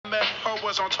her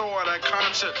was on tour at a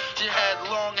concert. She had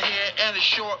long hair and a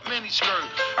short miniskirt.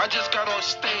 I just got on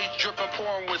stage dripping,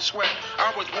 pouring with sweat.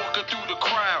 I was walking through the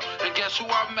crowd, and guess who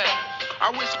I met? I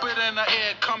whispered in her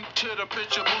ear, come to the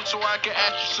picture booth so I can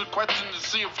ask you some questions to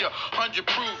see if you're 100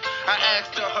 proof. I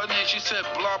asked her name, she said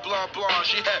blah blah blah.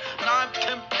 She had 9,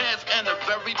 10 pants and a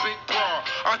very big bra.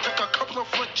 I took a couple of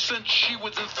flicks since she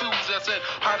was enthused. I said,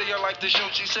 how do you like the show?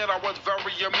 She said I was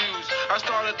very amused. I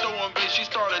started throwing bass, she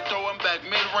started throwing back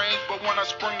mid-range. But when I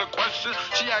sprung the question,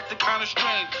 she acted kind of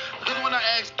strange. Because when I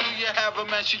asked, do you have a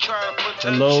man, she tried to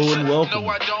pretend. Hello She and said, welcome. no,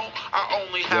 I don't. I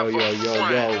only have a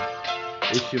friend.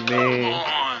 It's your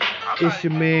man. It's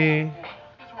your man,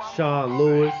 Sean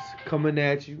Lewis, coming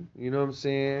at you. You know what I'm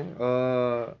saying?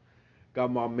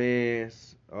 Got my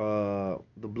man's the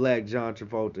Black John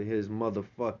Travolta, his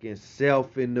motherfucking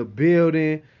self in the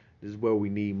building. This is where we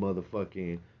need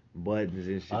motherfucking buttons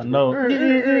and shit. I know. Yeah,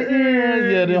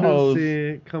 you them know what I'm hoes.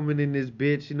 saying? Coming in this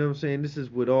bitch, you know what I'm saying? This is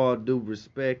with all due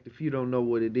respect. If you don't know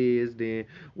what it is, then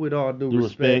with all due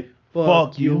respect,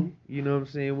 fuck you. You know what I'm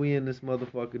saying? We in this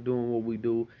motherfucker doing what we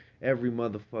do every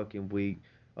motherfucking week.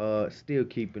 Still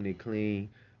keeping it clean.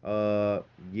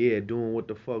 Doing what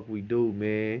the fuck we do,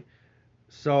 man.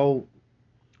 So,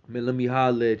 man, let me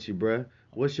holler at you, bruh.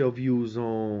 What's your views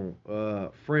on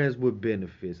friends with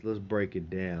benefits? Let's break it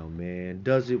down, man.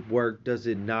 Does it work? Does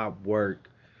it not work?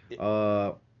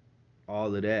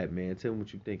 All of that, man. Tell me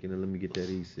what you're thinking, and let me get that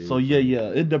easy. So yeah,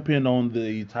 it depends on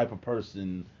the type of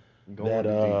person Go that.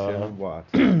 into detail. Why?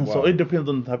 So it depends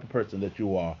on the type of person that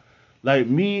you are. Like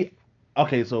me,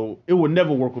 okay, so it would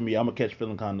never work with me. I'm a catch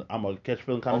feeling kind of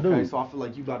dude. Okay, so I feel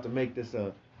like you about to make this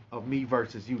a me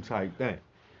versus you type thing.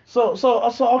 So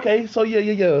okay, so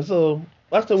yeah. So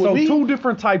that's the So with me. two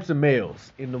different types of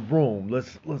males in the room.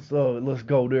 Let's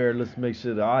go there. Let's make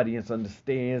sure the audience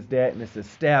understands that and it's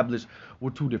established we're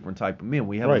two different type of men.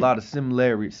 We have a Right. lot of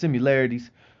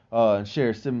similarities and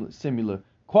share similar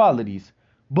qualities,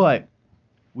 but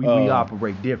we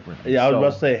operate differently. Yeah, I was So-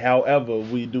 about to say, however,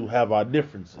 we do have our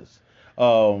differences.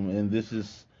 And this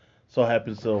is so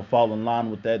happens to fall in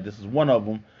line with that. This is one of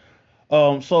them.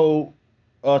 So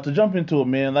to jump into it,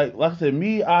 man, like I said,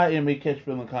 I am a catch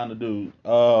feeling kind of dude.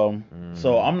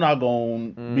 So I'm not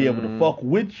gonna be able to fuck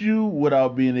with you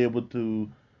without being able to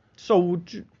So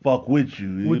with you, fuck with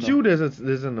you. with know? you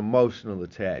there's an emotional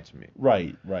attachment.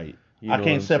 Right. You I know what can't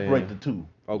I'm separate saying? the two.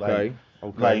 Okay.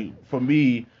 Like for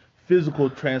me, physical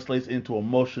translates into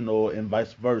emotional and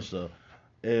vice versa.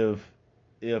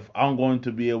 If I'm going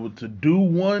to be able to do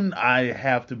one, I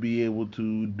have to be able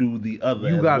to do the other.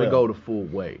 You as got to well. go the full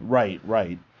way. Right.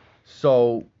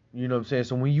 So, you know what I'm saying?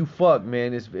 So when you fuck,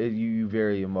 man, you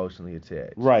very emotionally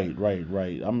attached. Right.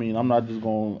 I mean, I'm not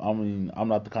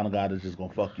the kind of guy that's just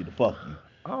gonna fuck you to fuck you.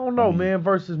 I don't know, man,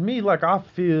 versus me, like I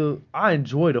feel I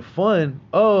enjoy the fun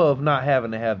of not having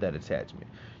to have that attachment.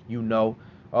 You know?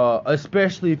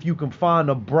 Especially if you can find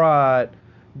a bride,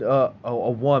 a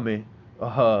woman,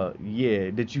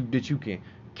 that you can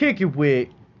kick it with,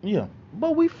 Yeah.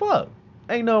 but we fuck.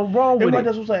 Ain't nothing wrong with That's it.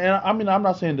 what I'm saying. And I mean, I'm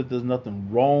not saying that there's nothing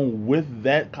wrong with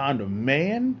that kind of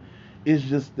man. It's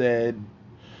just that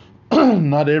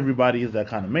not everybody is that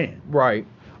kind of man. Right.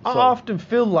 I So- often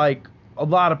feel like a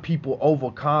lot of people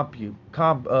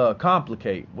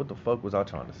complicate. What the fuck was I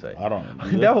trying to say? I don't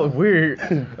know. That was weird.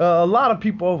 A lot of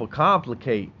people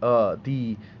overcomplicate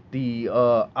the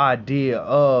idea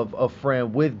of a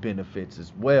friend with benefits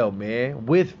as well, man,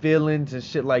 with feelings and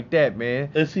shit like that, man.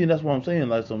 And see, that's what I'm saying.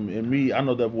 Like, and me, I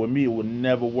know that with me, it would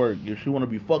never work. If you want to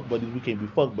be fuck buddies, we can't be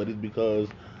fuck buddies because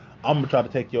I'm gonna try to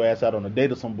take your ass out on a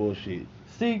date or some bullshit.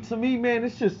 See, to me, man,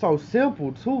 it's just so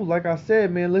simple too. Like I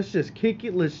said, man, let's just kick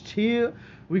it, let's chill.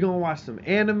 We gonna watch some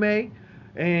anime,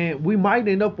 and we might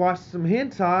end up watching some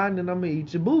hentai, and then I'm gonna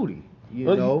eat your booty. You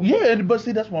know? Yeah, but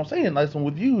see, that's what I'm saying. Like, so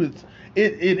with you, it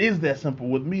is that simple.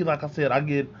 With me, like I said, I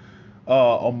get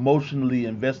emotionally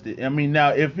invested. I mean, now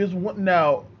if it's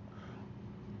now,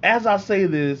 as I say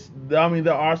this, I mean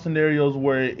there are scenarios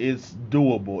where it's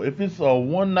doable. If it's a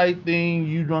one night thing,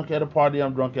 you drunk at a party,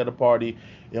 I'm drunk at a party,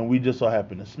 and we just so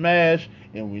happen to smash,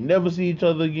 and we never see each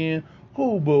other again.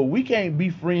 Cool, but we can't be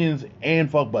friends and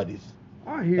fuck buddies.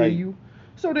 I hear Like- you.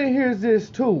 So then here's this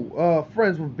too.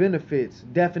 Friends with benefits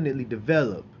definitely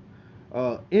develop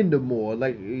into more.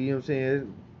 Like, you know what I'm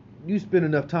saying? You spend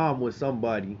enough time with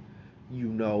somebody, you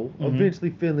know, Mhm. eventually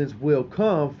feelings will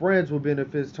come. Friends with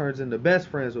benefits turns into best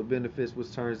friends with benefits,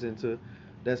 which turns into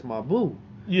that's my boo.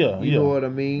 Yeah, You know what I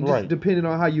mean? Just Right. depending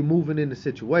on how you're moving in the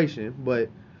situation. But,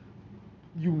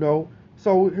 you know,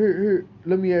 so here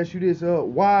let me ask you this.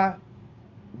 Why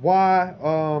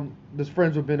does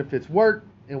friends with benefits work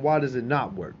and why does it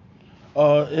not work?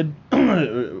 It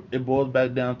it boils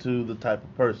back down to the type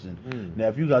of person. Now,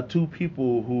 if you got two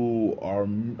people who are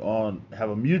on have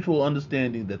a mutual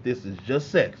understanding that this is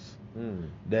just sex,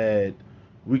 that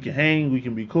we can hang, we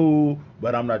can be cool,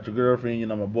 but I'm not your girlfriend, you're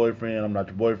not my boyfriend, I'm not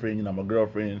your boyfriend, you're not my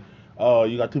girlfriend.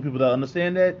 You got two people that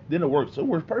understand that, then it works. It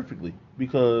works perfectly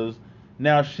because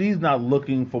now she's not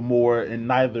looking for more, and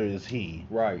neither is he.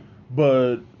 Right.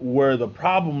 But where the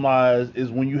problem lies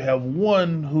is when you have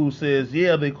one who says,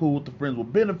 yeah, they cool with the friends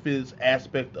with benefits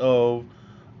aspect of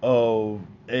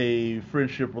a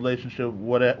friendship, relationship,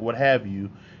 what have you,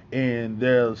 and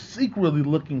they're secretly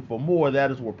looking for more.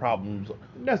 That is where problems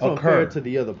That's occur. unfair to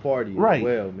the other party Right. as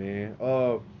well, man.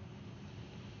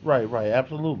 Right,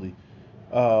 absolutely.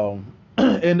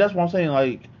 And that's what I'm saying,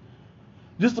 like,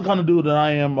 just the kind of dude that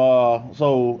I am,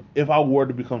 so if I were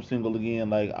to become single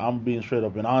again, like, I'm being straight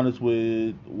up and honest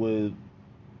with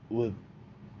the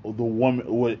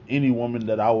woman, with any woman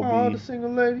that I would all be. the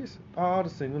single ladies, all the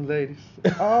single ladies,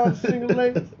 all the single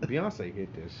ladies. Beyonce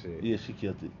hit that shit. Yeah, she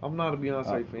killed it. I'm not a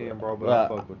Beyonce fan, bro, but I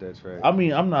fuck with that track. I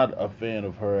mean, I'm not a fan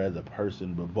of her as a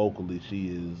person, but vocally she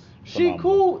is. She phenomenal.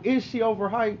 cool. Is she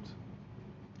overhyped?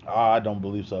 I don't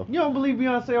believe so. You don't believe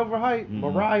Beyonce overhyped?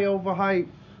 Mariah overhyped?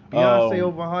 Beyonce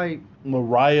overhyped?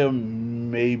 Mariah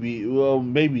maybe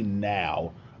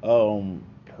now.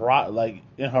 Like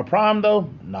in her prime though,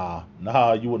 nah,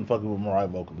 you wouldn't fuck with Mariah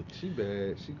vocally. She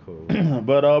bad, she cool.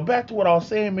 But back to what I was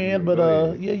saying, man.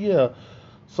 Yeah.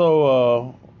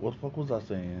 So what the fuck was I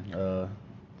saying?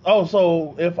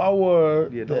 So if I were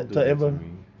to ever,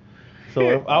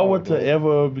 if I were to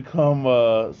ever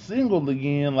become single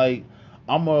again, like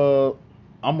I'm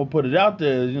gonna put it out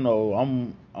there, you know,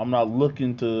 I'm not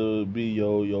looking to be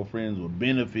your friends with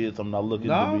benefits. I'm not looking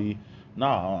to be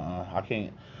I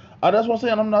can't. That's what I'm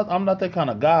saying. I'm not that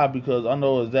kind of guy because I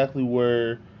know exactly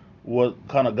what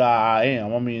kind of guy I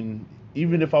am. I mean,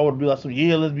 even if I would be like,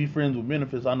 let's be friends with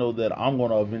benefits, I know that I'm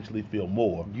gonna eventually feel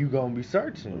more. You gonna be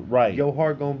searching, right? Your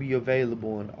heart gonna be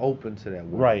available and open to that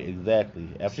world. Right, exactly,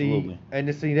 absolutely.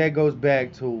 See, that goes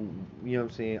back to, you know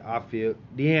what I'm saying. I feel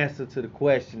the answer to the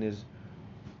question is,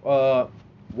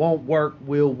 won't work,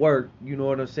 will work. You know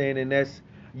what I'm saying, and that's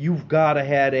you've gotta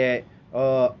have that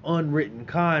unwritten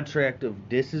contract of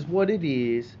this is what it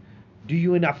is.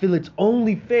 And I feel it's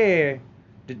only fair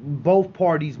that both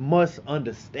parties must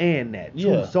understand that.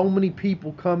 Yeah. So many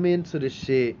people come into the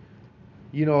shit,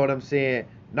 you know what I'm saying,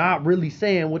 not really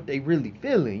saying what they really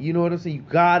feeling. You know what I'm saying? You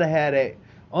gotta have that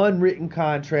unwritten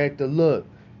contract of, look,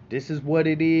 this is what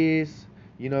it is.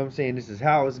 You know what I'm saying? This is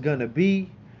how it's gonna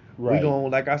be. Right. We gonna,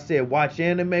 like I said, watch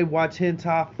anime, watch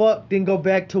hentai, fuck, then go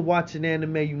back to watching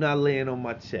anime. You not laying on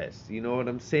my chest. You know what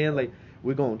I'm saying? Like,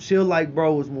 we're gonna chill like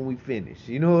bros when we finish.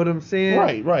 You know what I'm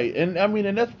saying? Right. And I mean,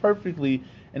 and that's perfectly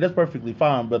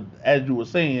fine. But as you were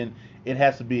saying, it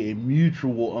has to be a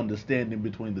mutual understanding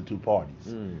between the two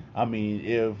parties. I mean,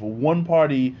 if one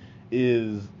party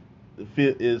is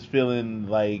feeling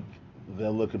like they're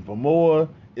looking for more,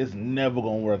 it's never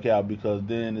gonna work out because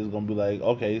then it's gonna be like,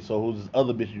 okay, so who's this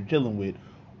other bitch you chilling with?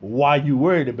 Why you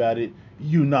worried about it?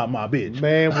 You not my bitch.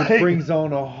 Man, which brings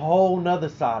on a whole nother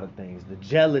side of things. The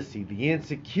jealousy, the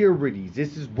insecurities.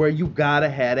 This is where you gotta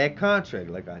have that contract.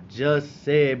 Like I just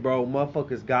said, bro,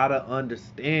 motherfuckers gotta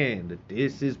understand that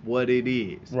this is what it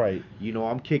is. Right. You know,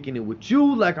 I'm kicking it with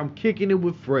you like I'm kicking it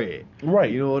with Fred.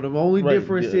 Right. You know what the only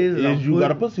difference is you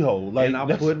got a pussy hole. Like, and I'm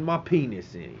putting my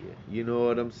penis in you. You know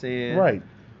what I'm saying? Right.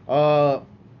 So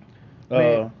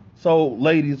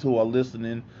ladies who are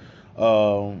listening,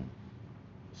 so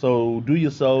do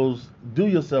yourselves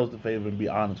the favor and be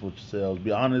honest with yourselves.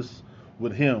 Be honest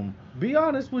with him. Be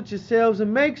honest with yourselves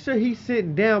and make sure he's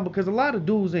sitting down because a lot of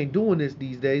dudes ain't doing this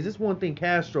these days. It's one thing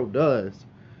Castro does.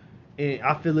 And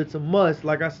I feel it's a must.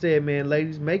 Like I said, man,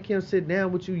 ladies, make him sit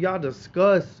down with you. Y'all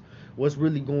discuss what's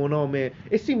really going on, man.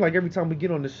 It seems like every time we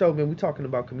get on the show, man, we're talking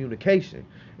about communication.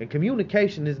 And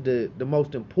communication is the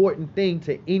most important thing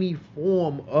to any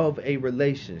form of a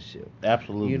relationship.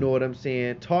 Absolutely. You know what I'm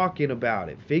saying? Talking about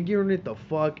it. Figuring it the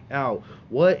fuck out.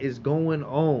 What is going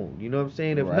on? You know what I'm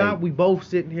saying? If not, we both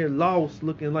sitting here lost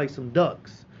looking like some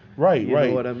ducks. Right, you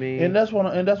know what I mean? And that's what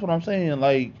I'm saying.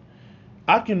 Like,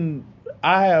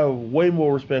 I have way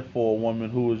more respect for a woman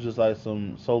who is just like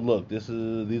so look, these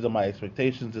are my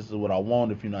expectations, this is what I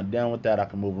want. If you're not down with that, I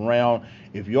can move around.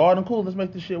 If you are, then cool, let's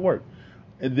make this shit work.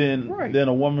 And then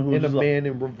a woman who's and a man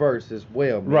in reverse as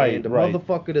well, man. The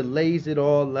motherfucker that lays it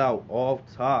all out off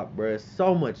top, bro, it's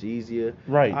so much easier.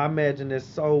 Right. I imagine there's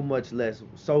so much less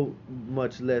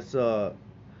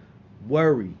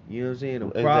worry, you know what I'm saying?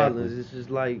 The problems. It's just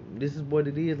like, this is what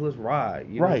it is, let's ride.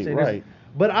 You know what I'm saying?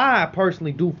 But I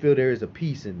personally do feel there is a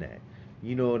peace in that.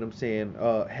 You know what I'm saying?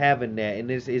 Having that, and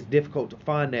it's difficult to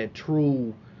find that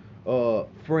true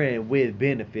friend with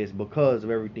benefits because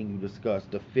of everything you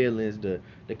discussed, the feelings,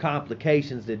 the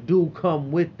complications that do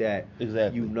come with that.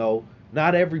 Exactly. You know,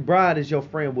 not every bride is your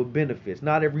friend with benefits.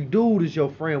 Not every dude is your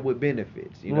friend with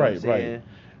benefits. You know what I'm saying?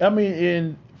 Right. I mean,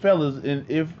 and fellas, and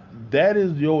if that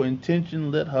is your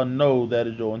intention, let her know that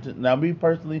is your intention. Now, me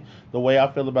personally, the way I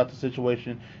feel about the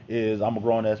situation is I'm a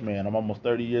grown ass man. I'm almost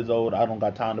 30 years old. I don't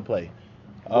got time to play.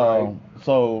 Right.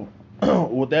 So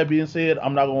with that being said,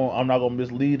 I'm not gonna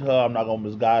mislead her. I'm not gonna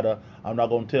misguide her. I'm not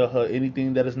gonna tell her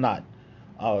anything that is not.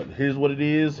 Here's what it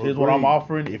is. Here's what I'm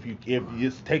offering. If you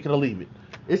just take it or leave it.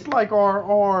 It's like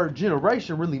our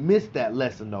generation really missed that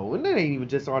lesson though, and that ain't even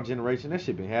just our generation. That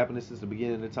shit been happening since the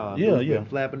beginning of time. Yeah, Dudes yeah. been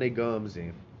flapping their gums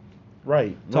and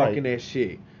talking that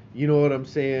shit. You know what I'm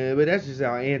saying? But that's just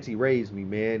how Auntie raised me,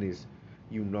 man. Is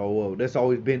that's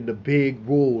always been the big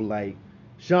rule. Like,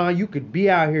 Sean, you could be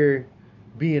out here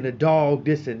being a dog,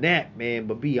 this and that, man,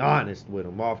 but be honest with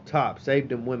them off top. Save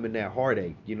them women that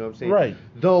heartache. You know what I'm saying? Right.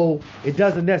 Though it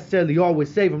doesn't necessarily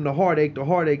always save them the heartache. The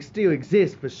heartache still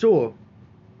exists for sure.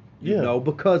 You know,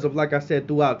 because of, like I said,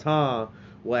 throughout time,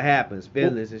 what happens,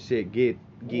 feelings and shit get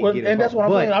and that's what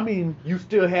I'm saying. I mean, you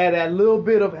still had that little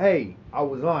bit of, hey, I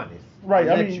was honest. Right.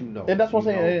 I mean, let you know. And that's what I'm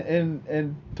saying.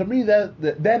 And to me,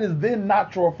 that is then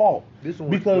not your fault. This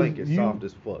orange blanket soft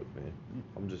as fuck, man.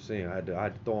 I'm just saying, I had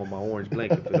to throw on my orange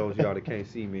blanket for those of y'all that can't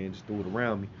see me and just threw it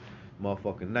around me.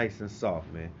 Motherfucking nice and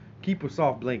soft, man. Keep a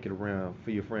soft blanket around for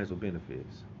your friends with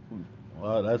benefits.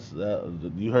 Well, that's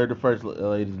you heard it first,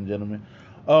 ladies and gentlemen.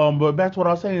 But back to what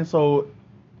I was saying. So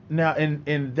now,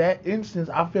 in that instance,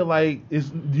 I feel like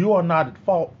you are not at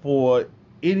fault for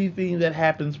anything that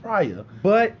happens prior.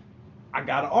 But I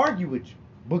gotta argue with you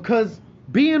because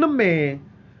being a man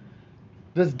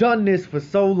that's done this for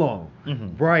so long,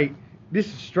 right? This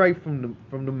is straight from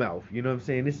the mouth. You know what I'm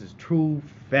saying? This is true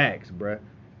facts, bruh.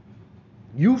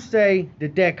 You say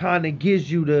that kind of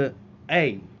gives you the,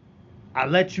 hey, I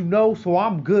let you know, so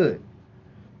I'm good.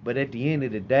 But at the end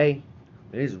of the day,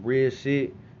 it's real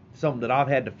shit. Something that I've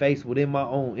had to face within my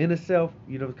own inner self,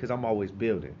 you know, because I'm always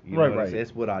building. You know what I'm saying?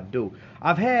 That's what I do.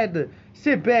 I've had to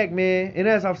sit back, man, and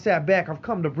as I've sat back, I've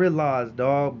come to realize,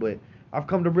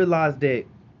 that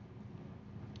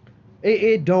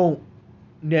it don't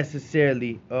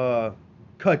necessarily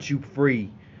cut you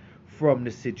free from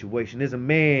the situation. As a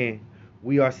man,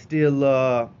 we are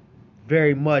still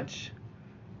very much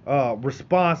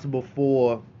responsible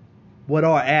for what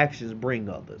our actions bring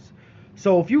others.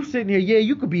 So if you sitting here, yeah,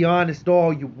 you could be honest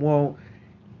all you want,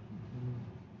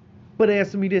 but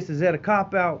answer me this, is that a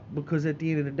cop-out? Because at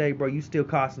the end of the day, bro, you still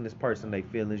costing this person their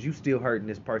feelings, you still hurting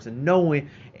this person, knowing,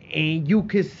 and you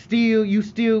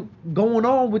still going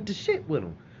on with the shit with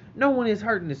them. No one is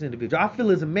hurting this individual. I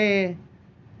feel as a man,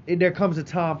 there comes a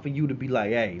time for you to be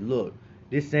like, hey, look,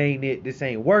 this ain't it, this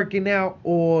ain't working out,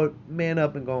 or man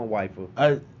up and go and wife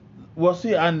her. Well,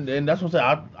 see, and that's what I'm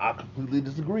saying. I completely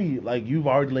disagree. Like, you've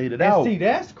already laid it out. See,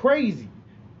 that's crazy.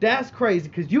 That's crazy,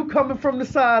 because you coming from the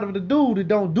side of the dude that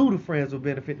don't do the friends with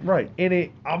benefit. Right.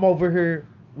 And I'm over here,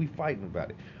 we fighting about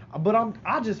it. But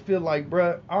I just feel like,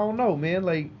 bruh, I don't know, man.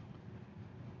 Like,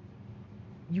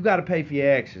 you got to pay for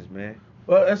your actions, man.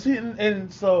 Well, and see,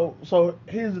 and so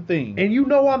here's the thing. And you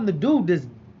know I'm the dude that's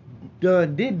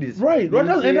did this. Right. And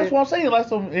that's what I'm saying. Like,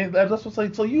 that's what I'm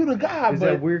saying. So you the guy. Is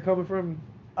that weird coming from me?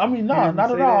 I mean, no,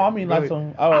 not at all. I mean, like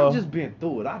some. I've just been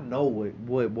through it. I know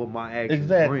what my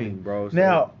actions bring, bro. So.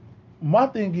 Now, my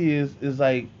thing is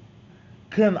like,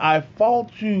 can I fault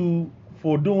you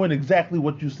for doing exactly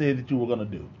what you said that you were gonna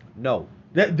do? No.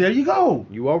 There you go.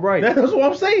 You all right. That's what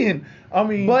I'm saying. I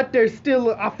mean, but there's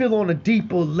still, I feel on a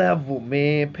deeper level,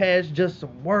 man. Past just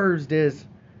some words, there's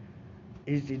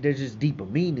just deeper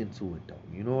meaning to it, though.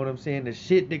 You know what I'm saying? The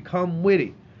shit that come with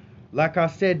it. Like I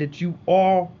said, that you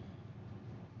all.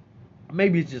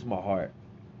 Maybe it's just my heart.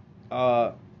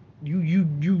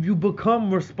 You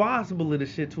become responsible of the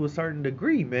shit to a certain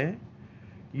degree, man.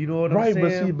 You know what I'm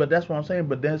saying? Right, but that's what I'm saying.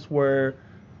 But that's where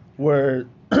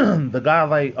the guy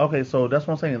like, okay, so that's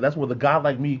what I'm saying. That's where the guy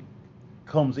like me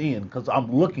comes in, because I'm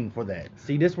looking for that.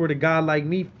 See, this where the guy like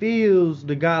me feels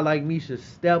the guy like me should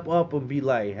step up and be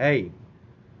like, hey,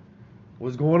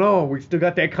 what's going on? We still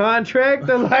got that contract?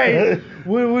 Or like,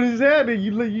 what is that?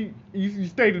 You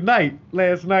stayed the night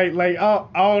last night. Like, I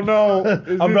don't know.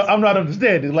 I'm not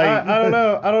understanding. Like, I don't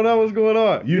know. I don't know what's going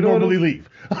on. You normally leave.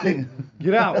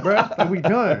 Get out, bro. And we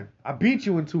done. I beat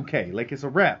you in 2K. Like, it's a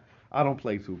wrap. I don't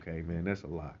play 2K, man. That's a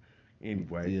lie.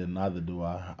 Anyway. Yeah, neither do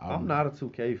I. I'm not a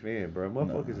 2K fan, bro.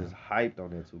 Motherfuckers is hyped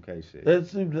on that 2K shit.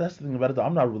 That's the thing about it.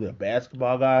 I'm not really a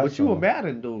basketball guy. But you a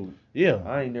Madden dude. Yeah.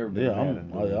 I ain't never been a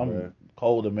Madden dude, I'm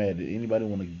cold and Madden. Anybody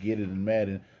want to get it in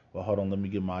Madden? Well, hold on. Let me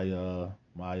get my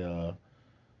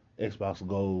Xbox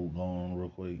Gold going real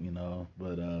quick,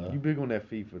 But you big on that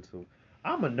FIFA too.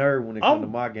 I'm a nerd when it comes to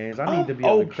my games. I need to be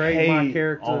able to create my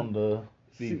character on the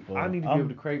FIFA. I need to be able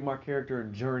to create my character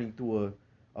and journey through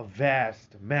a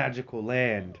vast magical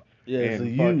land. Yeah, so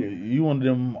you one of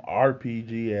them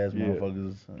RPG ass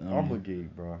motherfuckers. I'm a geek,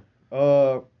 bro.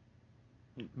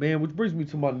 Man, which brings me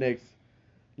to my next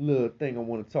little thing I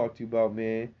want to talk to you about,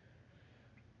 man.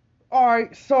 All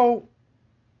right, so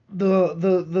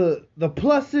the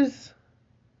pluses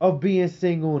of being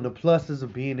single and the pluses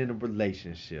of being in a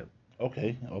relationship.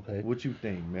 Okay. What you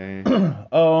think, man?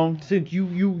 Since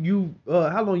you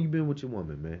how long you been with your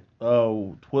woman, man?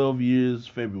 12 years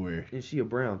February. And she a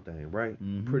brown thing, right?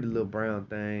 Mm-hmm. Pretty little brown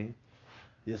thing.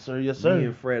 Yes, sir. Me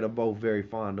and Fred are both very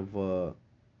fond of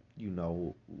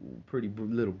pretty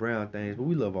little brown things, but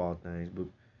we love all things. But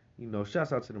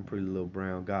shouts out to them pretty little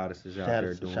brown goddesses out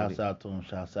there doing Shouts out to them.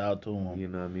 You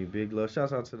know what I mean? Big love.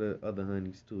 Shouts out to the other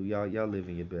honeys too. Y'all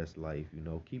living your best life.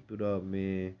 Keep it up,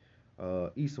 man.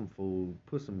 Eat some food.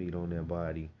 Put some meat on that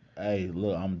body. Hey,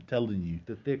 look, I'm telling you.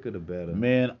 The thicker the better.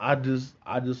 Man, I just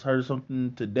heard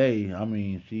something today. I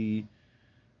mean, she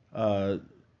ain't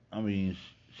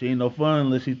no fun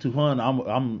unless she 200.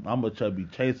 I'm a chubby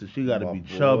chaser. She gotta be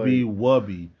chubby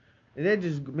wubby. And that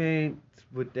just, man,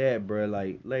 with that, bro,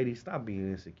 like, ladies, stop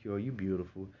being insecure. You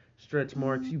beautiful. Stretch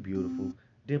marks, you beautiful.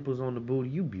 Dimples on the booty,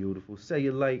 you beautiful.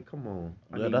 Cellulite, come on.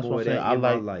 I need that's more what of that in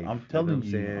my life. I'm telling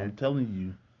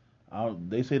you.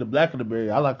 They say the blacker the berry.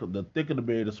 I like the thicker the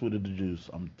berry, the sweeter the juice.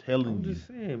 I'm just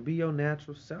saying, be your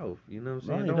natural self. You know what I'm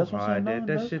saying? Right, don't hide that.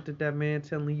 That shit that man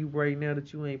telling you right now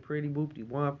that you ain't pretty, whoopty,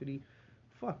 wampity.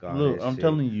 Fuck all Look, that I'm shit.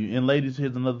 telling you. And ladies,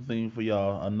 here's another thing for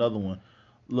y'all. Another one.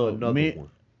 Look,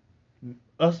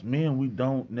 us men, we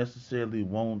don't necessarily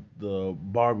want the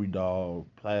Barbie doll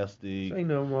plastic. Ain't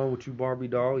nothing wrong with you, Barbie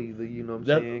doll, either. You know what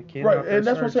I'm saying? Right, and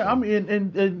that's what I'm saying. I mean,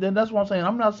 and that's what I'm saying.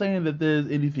 I'm not saying that there's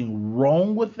anything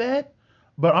wrong with that,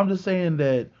 but I'm just saying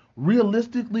that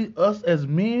realistically, us as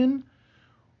men,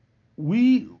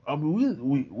 we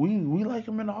like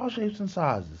them in all shapes and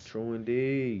sizes. True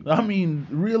indeed. I mean,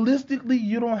 realistically,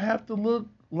 you don't have to look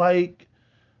like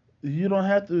a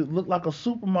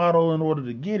supermodel in order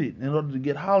to get it, in order to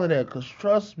get hollered at. Cause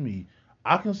trust me,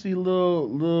 I can see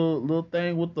little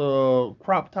thing with the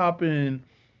crop top and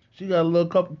she got a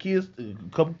couple kids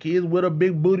with a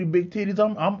big booty, big titties.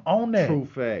 I'm on that. True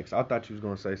facts. I thought you was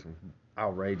gonna say some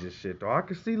outrageous shit though. I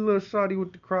could see little shawty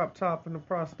with the crop top and the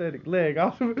prosthetic leg.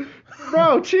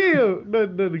 Bro, chill.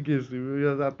 Nothing against you.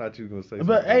 Because I thought you was gonna say something.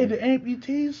 But hey, the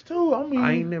amputees too. I mean,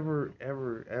 I ain't never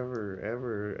ever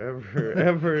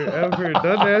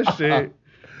done that shit.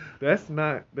 That's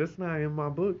not in my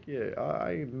book yet.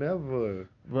 I ain't never.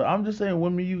 But I'm just saying,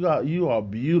 women, you are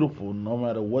beautiful no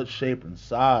matter what shape and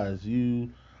size. You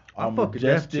are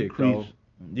majestic creatures.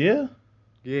 Yeah.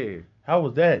 Yeah. How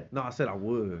was that? No, I said I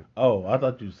would. Oh, I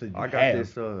thought you said you I got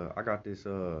this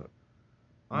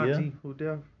auntie who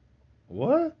deaf.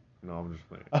 What? No, I'm just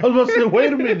playing. I was about to say,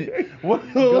 wait a minute. What's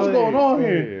going on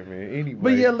here? Yeah, man. Anyway.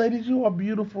 But yeah, ladies, you are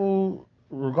beautiful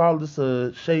regardless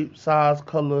of shape, size,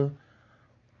 color.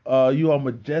 You are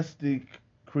majestic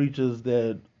creatures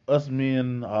that us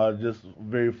men are just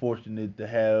very fortunate to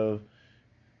have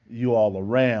you all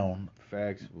around.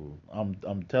 Factual.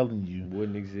 I'm telling you.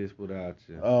 Wouldn't exist without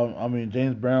you. I mean,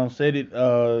 James Brown said it.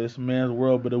 It's a man's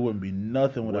world, but it wouldn't be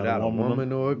nothing without a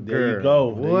woman or a girl. There you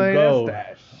go. Boy, there you go. That's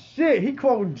that shit. He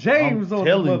quoting James on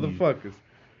the motherfuckers.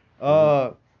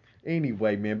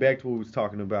 Anyway, man, back to what we was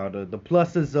talking about. The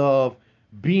pluses of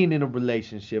being in a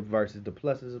relationship versus the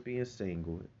pluses of being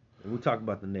single. And we'll talk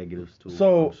about the negatives too.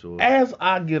 So, as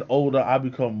I get older, I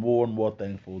become more and more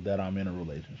thankful that I'm in a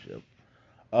relationship.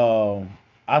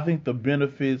 I think the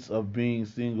benefits of being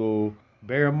single.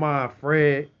 Bear in mind,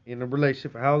 Fred in a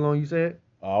relationship for how long you said?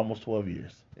 Almost 12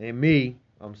 years. And me,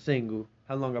 I'm single.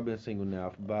 How long I've been single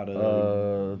now? For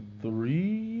about 3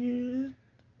 years,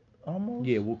 almost.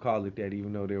 Yeah, we'll call it that.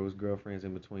 Even though there was girlfriends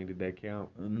in between, did that count?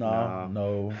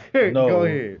 No. Go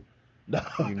ahead. No.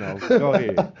 Go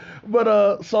ahead.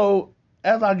 But so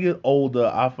as I get older,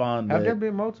 I find that have there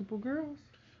been multiple girls?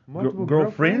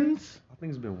 Girlfriends? I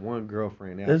think it's been one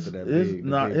girlfriend after that.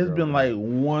 It's been like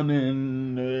one,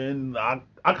 and I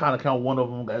kind of count one of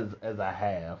them as I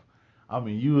have. I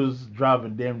mean, you was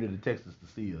driving damn near to Texas to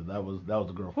see her. That was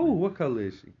a girlfriend. Who? What color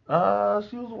is she? She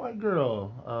was a white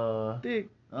girl.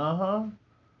 Thick. Uh-huh.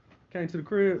 Came to the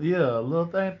crib. Yeah, Lil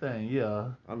Thing. Yeah.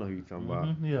 I know who you talking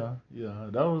about. Yeah.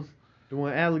 That was. The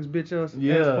one Alex bitch ass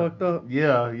Yeah. fucked up.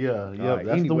 Yeah. Right,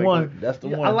 That's anyway, the one. That's the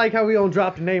one. I like how we don't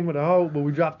drop the name of the hoe, but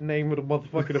we drop the name of the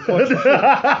motherfucker that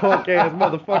fucked punk ass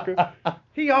motherfucker.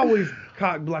 He always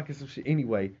cock blocking some shit.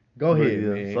 Anyway, go ahead,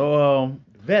 man. So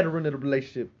veteran of the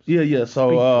relationship. Yeah.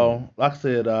 So like I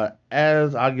said,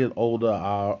 as I get older,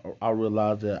 I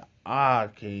realize that I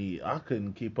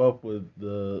couldn't keep up with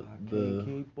the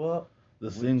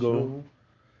single. You.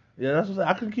 Yeah, that's what I'm saying.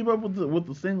 I couldn't keep up with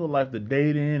the single life, the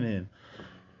dating and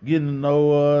getting to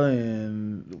know her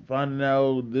and finding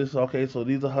out this. Okay, so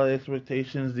these are her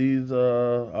expectations. These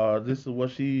this is what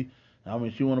she. I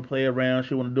mean, she want to play around.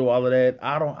 She want to do all of that.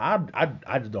 I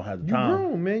just don't have the time. You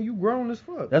grown, man. You grown as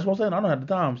fuck. That's what I'm saying. I don't have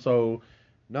the time. So.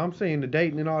 No, I'm saying the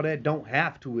dating and all that don't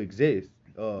have to exist.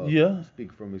 Yeah.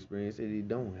 Speak from experience, it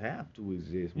don't have to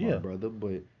exist, my brother.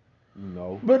 But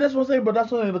But that's what I'm saying. But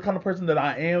that's only the kind of person that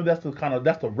I am. That's the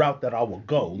route that I will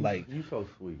go. Like you so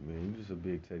sweet, man. You just a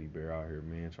big teddy bear out here,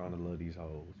 man, trying to love these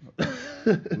hoes.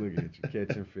 Look at you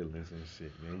catching feelings and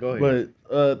shit, man. Go ahead.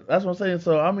 But that's what I'm saying.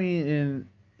 So I mean,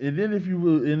 and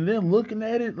then looking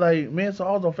at it, like man, so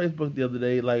I was on Facebook the other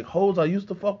day. Like hoes I used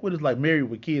to fuck with is like married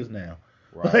with kids now.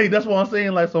 Right. Like that's what I'm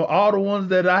saying. Like so, all the ones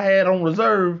that I had on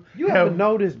reserve. You ever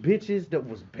noticed bitches that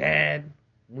was bad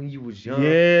when you was young?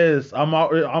 Yes, I'm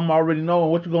already knowing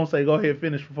what you gonna say. Go ahead,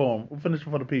 finish for them. Finish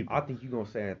for the people. I think you gonna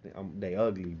say they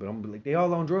ugly, but I'm like they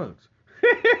all on drugs.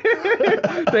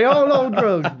 They all on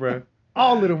drugs, bro.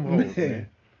 All of them hoes, man.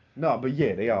 No, but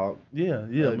yeah, they all. Yeah,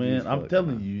 man. I'm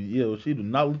telling you, she do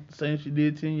not look the same she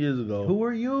did 10 years ago. Who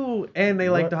are you? And they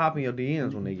like to hop in your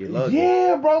DMs when they get lucky.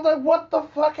 Yeah, bro. Like, what the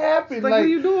fuck happened? Like, what are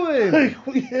you doing?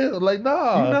 Like,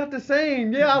 nah. You're not the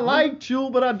same. Yeah, I liked you,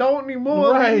 but I don't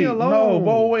anymore. Right. Leave me alone. No,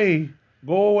 go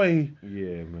away.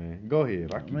 Yeah, man. Go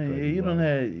ahead.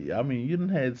 You done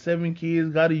had 7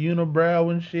 kids, got a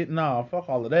unibrow and shit. Nah, fuck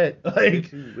all of that.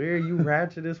 Like, where you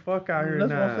ratchet as fuck out here now?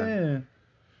 That's what I'm saying.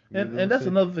 And that's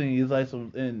another thing. Is like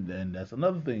and that's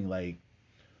another thing. Like,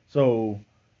 so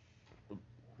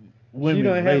women, she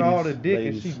done had all the dick,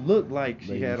 and she looked like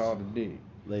she had all the dick.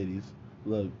 Ladies,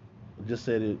 look, just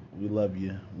said it. We love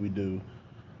you. We do.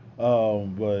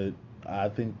 But I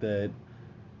think that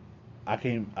I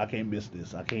can't miss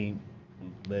this. I can't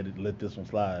let this one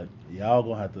slide. Y'all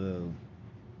gonna have to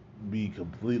be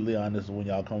completely honest when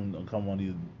y'all come on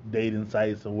these dating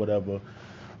sites or whatever.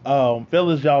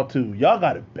 Fellas, y'all too. Y'all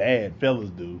got it bad,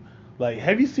 fellas do. Like,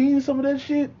 have you seen some of that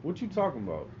shit? What you talking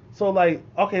about? So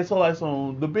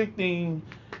the big thing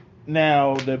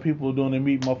now that people are doing, they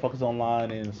meet motherfuckers online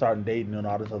and starting dating and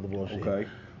all this other bullshit. Okay.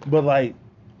 But like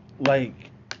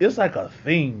it's like a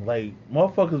thing. Like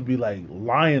motherfuckers be like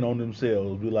lying on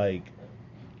themselves, be like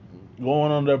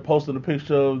going on there posting a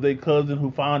picture of their cousin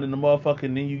who found in the motherfucker,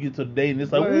 and then you get to the date and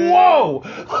it's like, whoa!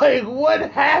 Like,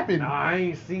 what happened? Nah, I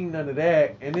ain't seen none of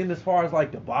that. And then as far as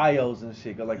like the bios and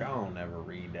shit, cause like I don't ever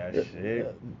read that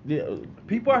shit. Yeah.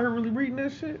 People out here really reading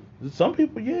that shit? Some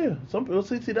people, yeah. Some people,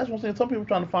 see, that's what I'm saying. Some people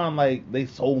trying to find like they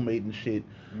soulmate and shit.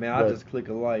 Man, I just click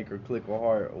a like or click a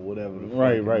heart or whatever.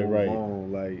 Right.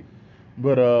 On, like.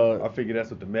 But I figure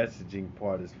that's what the messaging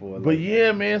part is for. Like, but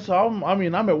yeah, man. So I'm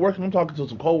at work and I'm talking to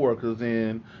some coworkers,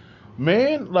 and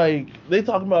man, like they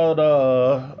talking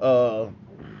about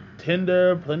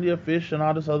Tinder, Plenty of Fish, and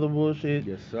all this other bullshit.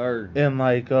 Yes, sir. And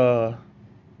like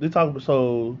they talking about,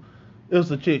 so it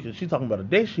was a chick and she talking about a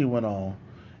date she went on,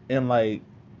 and like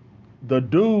the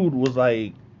dude was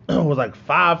like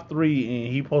 5'3"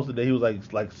 and he posted that he was like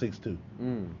 6'2".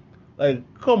 Like,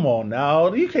 come on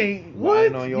now, you can't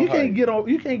can't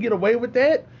get away with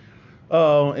that.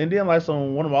 And then like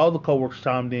one of my other coworkers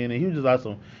chimed in and he was just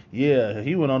like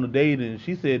he went on a date and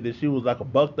she said that she was like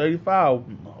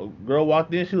 $135. Girl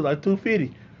walked in, she was like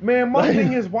 250. Man, my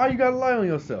thing is, why you gotta lie on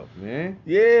yourself, man?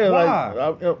 Yeah, why?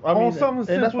 Like I mean, on something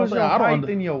simple as your height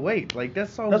and your weight, like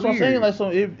that's so. That's weird. What I'm saying. Like,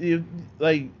 so if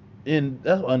like, and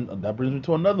that brings me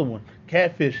to another one,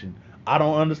 catfishing. I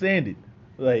don't understand it.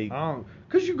 Like,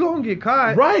 cause you go and get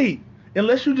caught, right?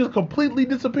 Unless you just completely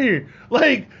disappear,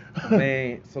 like.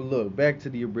 Man, so look back to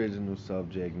the original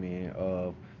subject,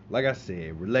 man. Like I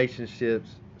said,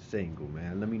 relationships, single,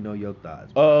 man. Let me know your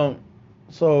thoughts.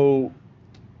 So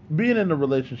being in a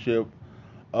relationship,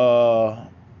 now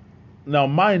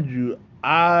mind you,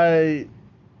 I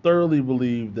thoroughly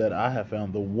believe that I have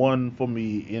found the one for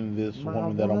me in this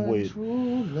woman that I'm with.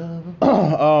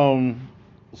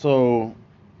 So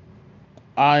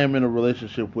I am in a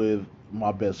relationship with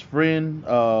my best friend,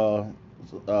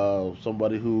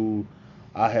 somebody who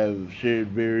I have shared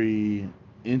very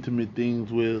intimate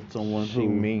things with, someone she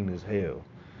mean as hell.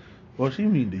 Well, she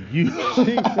mean to you.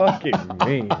 She fucking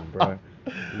mean, bro.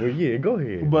 Well, yeah, go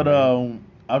ahead. But man.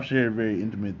 I've shared very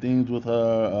intimate things with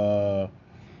her.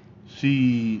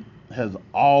 She has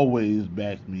always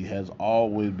backed me, has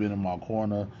always been in my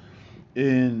corner,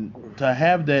 and to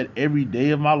have that every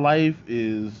day of my life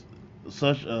is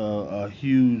such a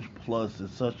huge plus.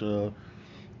 It's such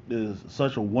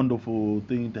a wonderful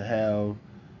thing to have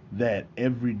that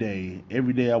every day.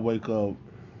 Every day I wake up,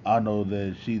 I know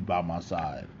that she's by my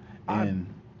side, and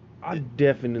I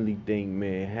definitely think,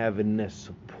 man, having that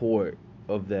support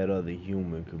of that other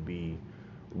human could be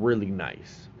really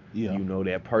nice. yeah, You know,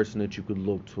 that person that you could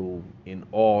look to in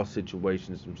all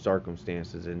situations and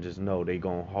circumstances, and just know they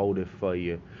gonna hold it for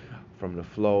you from the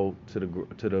flow to the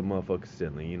motherfucking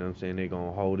ceiling. You know what I'm saying? They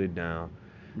gonna hold it down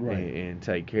right. and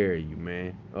take care of you,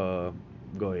 man. Go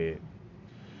ahead.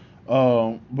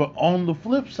 But on the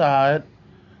flip side,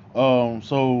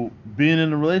 so being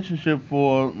in a relationship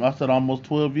for, I said, almost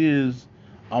 12 years,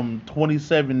 I'm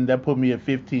 27. That put me at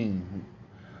 15.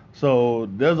 So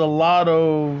there's a lot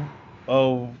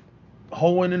of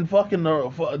hoeing and fucking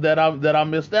that I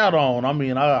missed out on. I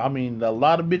mean a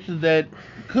lot of bitches that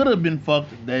could have been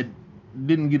fucked that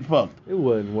didn't get fucked. It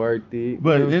wasn't worth it.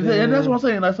 But you know and that's what I'm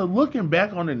saying. I said, looking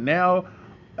back on it now,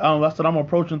 I said I'm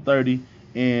approaching 30,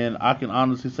 and I can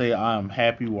honestly say I'm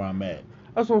happy where I'm at.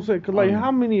 That's what I'm saying. Cause like,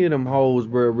 how many of them hoes,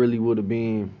 bro, really would have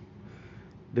been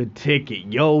the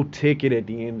ticket, your ticket at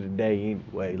the end of the day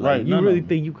anyway? Like, Right, you none really of 'em.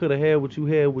 think you could have had what you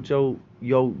had with your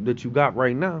that you got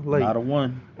right now? Like, Not a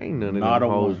one. ain't none of Not them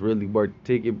a hoes one. really worth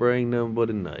the ticket, bro. Ain't nothing but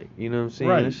a night. You know what I'm saying?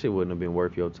 Right. That shit wouldn't have been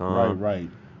worth your time. Right.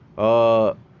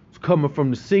 It's coming from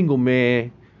the single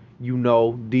man, you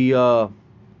know, the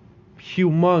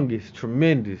humongous,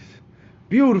 tremendous,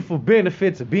 beautiful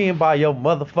benefits of being by your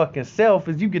motherfucking self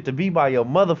is you get to be by your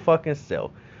motherfucking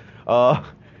self.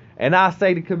 And I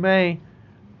say to Kamain,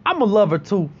 I'm a lover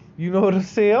too. You know what I'm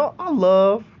saying? I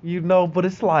love, you know, but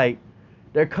it's like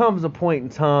there comes a point in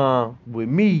time with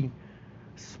me,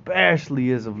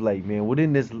 especially as of late, man,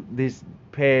 within this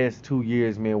past 2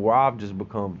 years, man, where I've just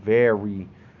become very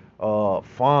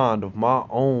fond of my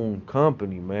own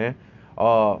company, man.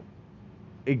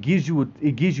 It gives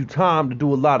you time to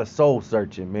do a lot of soul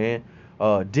searching, man.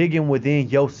 Digging within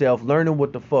yourself, learning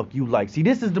what the fuck you like. See,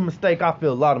 this is the mistake I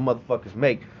feel a lot of motherfuckers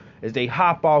make, is they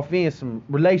hop off in some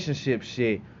relationship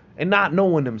shit and not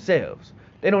knowing themselves.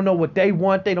 They don't know what they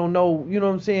want. They don't know, you know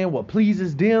what I'm saying, what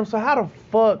pleases them. So how the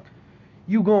fuck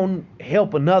you gonna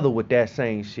help another with that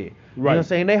same shit? You know what I'm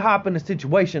saying? They hop in a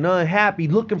situation unhappy,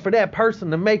 looking for that person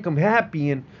to make them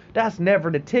happy, and that's never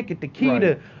the ticket. The key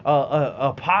to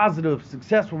a positive,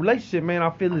 successful relationship, man,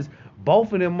 I feel is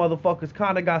both of them motherfuckers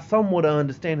kind of got somewhat of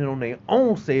understanding on their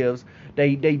own selves.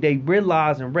 They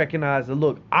realize and recognize that,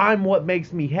 look, I'm what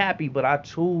makes me happy, but I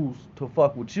choose to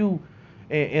fuck with you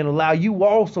and allow you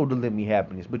also to live me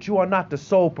happiness. But you are not the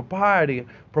sole proprietor,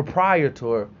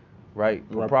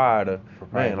 right? Proprietor.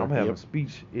 Man, I'm having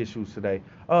speech issues today.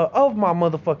 Of my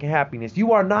motherfucking happiness.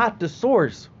 You are not the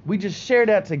source. We just share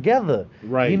that together.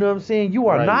 Right. You know what I'm saying? You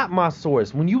are not my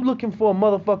source. When you looking for a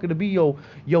motherfucker to be your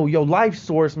life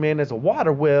source, man, as a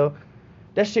water well,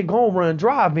 that shit gonna run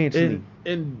dry eventually.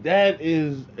 And that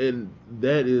is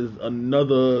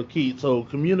another key. So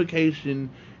communication,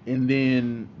 and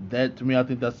then that, to me, I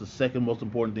think that's the second most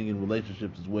important thing in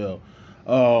relationships as well.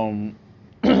 Do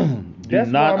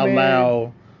not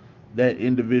allow that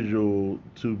individual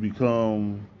to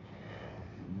become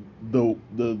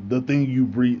the thing you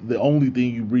breathe, the only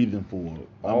thing you breathing for.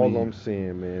 I'm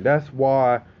saying, man, that's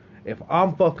why if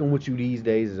I'm fucking with you these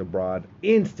days as a broad,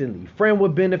 instantly, friend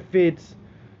with benefits,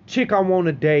 chick I want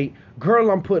to date,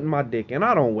 girl I'm putting my dick in,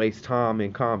 I don't waste time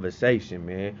in conversation,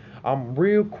 man. I'm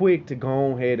real quick to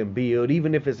go ahead and build,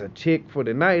 even if it's a chick for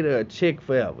the night or a chick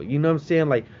forever. You know what I'm saying?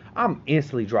 Like, I'm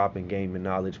instantly dropping game and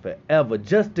knowledge forever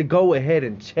just to go ahead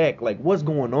and check, like, what's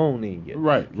going on in you.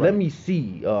 Right. Let me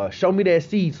see. Show me that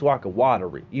seed so I can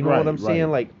water it. You know what I'm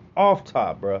saying? Like, off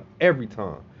top, bro. Every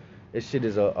time. This shit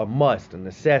is a must, a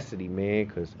necessity, man,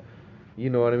 because, you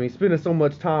know what I mean? Spending so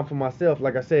much time for myself,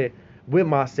 like I said, with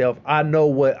myself, I know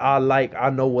what I like. I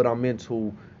know what I'm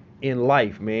into in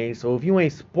life, man. So if you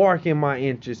ain't sparking my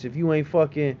interest, if you ain't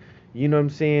fucking, you know what I'm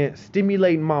saying,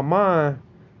 stimulating my mind,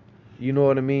 you know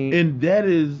what I mean? And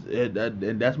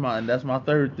that's my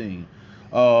third thing.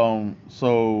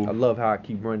 So I love how I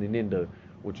keep running into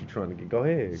what you're trying to get. Go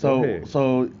ahead.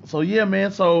 So yeah,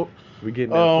 man. So we getting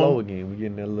that flow again. We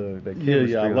getting that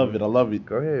chemistry. I love it.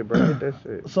 Go ahead, bro. Hit that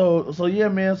shit. So yeah,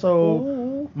 man.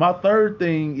 So my third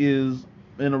thing is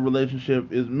in a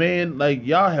relationship is, man, like,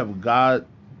 y'all have got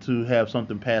to have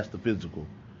something past the physical.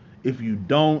 If you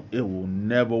don't, it will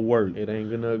never work. It ain't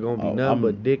gonna be nothing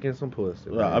but dick and some pussy.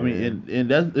 I mean, and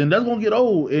that's gonna get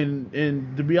old.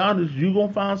 And to be honest, you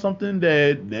gonna find something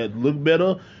that look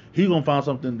better. He gonna find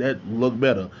something that look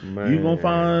better. Man. You gonna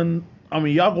find. I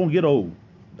mean, y'all gonna get old.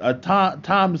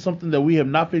 Time is something that we have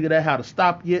not figured out how to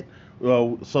stop yet.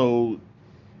 So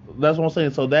that's what I'm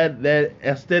saying. So that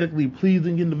aesthetically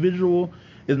pleasing individual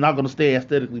is not gonna stay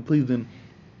aesthetically pleasing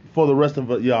for the rest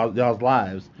of y'all's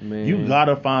lives. Man. You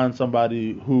gotta find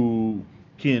somebody who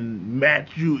can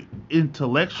match you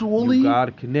intellectually. You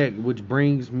gotta connect, which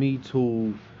brings me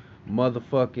to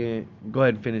motherfucking. Go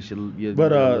ahead and finish your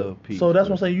little piece. So that's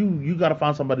what I'm saying. You gotta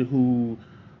find somebody who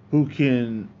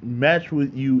can match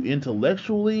with you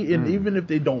intellectually, and even if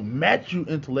they don't match you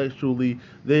intellectually,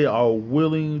 they are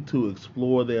willing to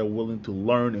explore. They are willing to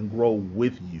learn and grow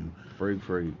with you.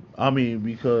 Freak. I mean,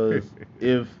 because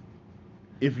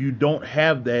if you don't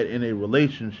have that in a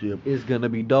relationship, it's gonna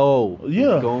be dull.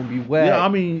 Yeah, it's gonna be whack. Yeah, I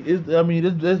mean,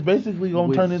 it's basically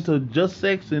gonna turn into just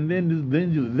sex, and then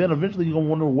eventually you're gonna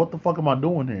wonder what the fuck am I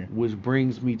doing here. Which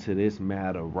brings me to this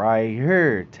matter right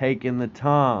here: taking the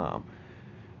time,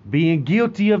 being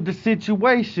guilty of the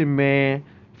situation, man.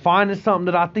 Finding something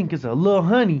that I think is a little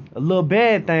honey, a little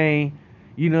bad thing.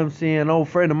 You know what I'm saying? An old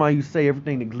friend of mine used to say,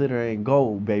 "Everything that glitter ain't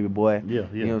gold, baby boy." Yeah.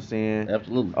 You know what I'm saying?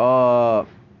 Absolutely.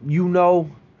 You know,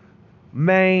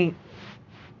 man,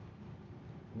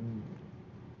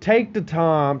 take the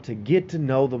time to get to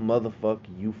know the motherfucker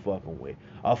you fucking with.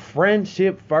 A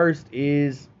friendship first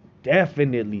is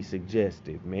definitely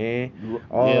suggested, man.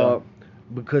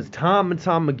 Because time and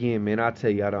time again, man, I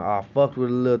tell you, I fucked with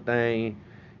a little thing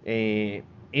and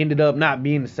ended up not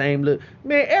being the same look.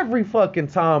 Man, every fucking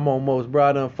time almost, bro,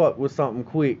 I done fucked with something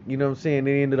quick. You know what I'm saying?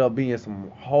 It ended up being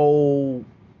some whole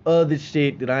other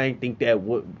shit that I ain't think that's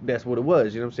what it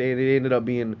was. You know what I'm saying? It ended up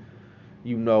being,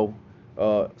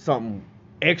 something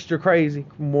extra crazy,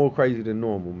 more crazy than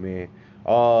normal, man.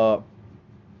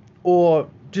 Or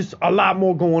just a lot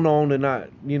more going on than I,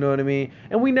 you know what I mean?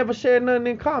 And we never shared nothing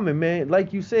in common, man.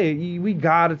 Like you said, we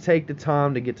gotta take the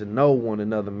time to get to know one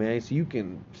another, man, so you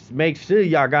can make sure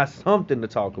y'all got something to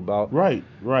talk about. Right.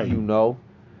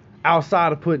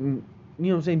 Outside of putting, you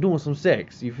know what I'm saying, doing some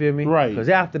sex, you feel me? Right. Because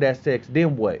after that sex,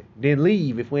 then what? Then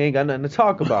leave if we ain't got nothing to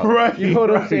talk about. Right. You know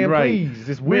what I'm saying? Right. Please,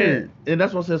 it's weird. Man, and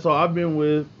that's what I said. So I've been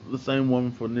with the same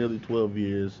woman for nearly 12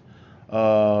 years.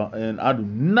 And I do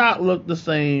not look the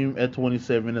same at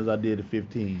 27 as I did at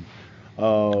 15.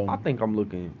 I think I'm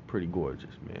looking pretty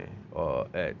gorgeous, man.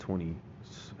 At 20,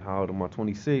 how old am I?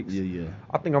 26? Yeah.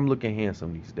 I think I'm looking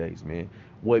handsome these days, man.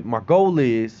 What my goal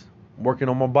is, working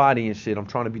on my body and shit, I'm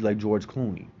trying to be like George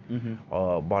Clooney.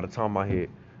 By the time I hit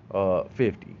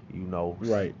 50, you know.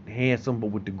 Right. Handsome, but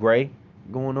with the gray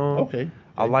going on. Okay.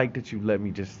 I like that you let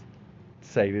me just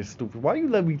say this stupid. Why you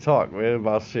let me talk, man,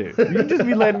 about shit? You just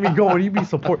be letting me go and you be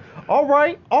support. All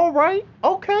right,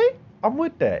 okay, I'm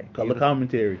with that. Color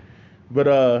commentary.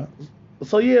 But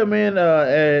so yeah, man.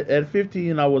 At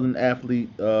 15, I was an athlete.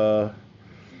 I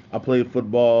played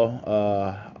football.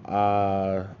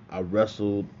 I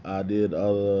wrestled. I did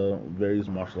other various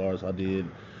martial arts. I did.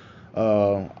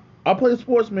 I played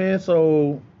sports, man.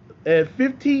 So at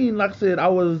 15, like I said, I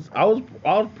was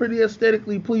pretty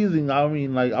aesthetically pleasing. I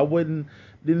mean, like I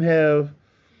didn't have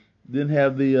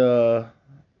the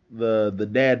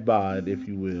dad bod, if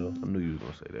you will. I knew you was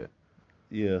gonna say that.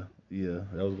 Yeah,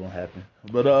 that was gonna happen.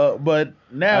 But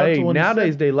now, hey,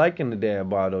 nowadays they liking the dad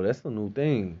bod though. That's the new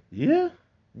thing. Yeah,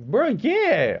 bro.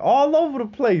 Yeah, all over the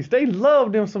place. They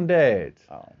love them some dads.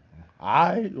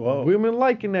 Women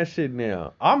liking that shit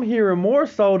now. I'm hearing more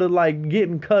so to like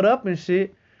getting cut up and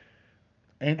shit.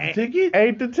 Ain't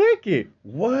the ticket?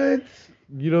 What?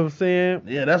 You know what I'm saying?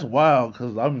 Yeah, that's wild.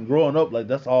 Cause I mean, growing up, like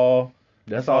that's all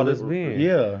it's been.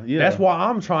 Yeah. That's why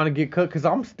I'm trying to get cut. Cause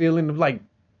I'm still in the like.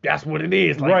 That's what it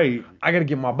is. Like, right. I gotta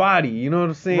get my body. You know what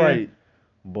I'm saying? Right.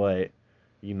 But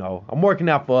I'm working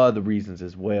out for other reasons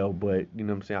as well. But you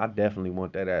know what I'm saying? I definitely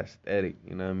want that aesthetic.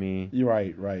 You know what I mean? You're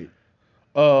right.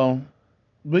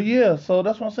 But yeah, so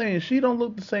that's what I'm saying. She don't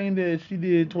look the same that she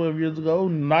did 12 years ago.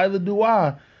 Neither do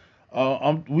I.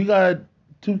 We got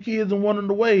 2 kids and 1 on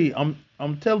the way.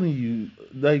 I'm telling you,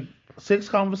 like 6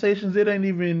 conversations. It ain't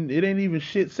even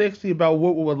shit sexy about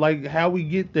what like how we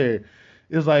get there.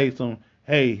 It's like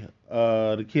hey,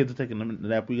 the kids are taking a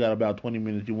nap. We got about 20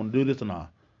 minutes. You want to do this or not?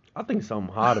 I think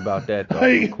something hot about that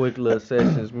though. Quick little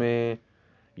sessions, man.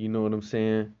 You know what I'm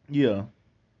saying? Yeah.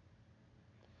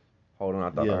 Hold on, I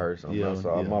thought I heard something. Yeah,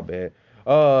 my bad.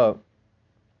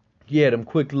 Yeah, them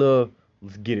quick little.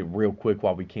 Let's get it real quick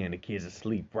while we can. The kids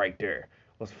asleep right there.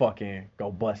 let's fucking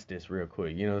go bust this real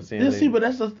quick. You know what I'm saying? Yeah, see, but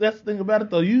that's the thing about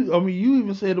it though. You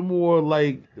even said it more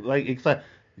like excited.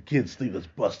 The kids sleep. Let's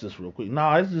bust this real quick.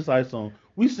 Nah, it's just like some.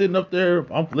 We sitting up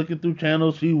there. I'm flicking through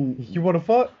channels. You want to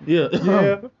fuck? Yeah.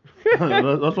 Yeah.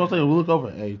 That's what I'm saying. We look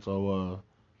over. Hey, so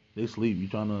they sleep. You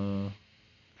trying to?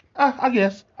 I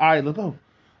guess. All right, let's go.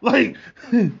 Like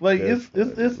it's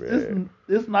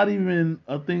not even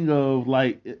a thing of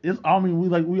like it's. I mean,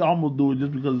 we almost do it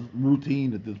just because it's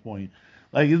routine at this point.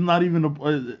 Like it's not even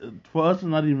for us. It's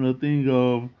not even a thing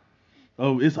of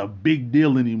it's a big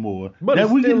deal anymore. But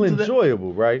that it's still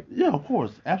enjoyable, right? Yeah, of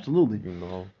course, absolutely. You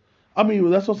know. I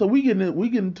mean, that's what I said. We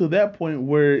getting to that point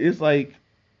where it's like,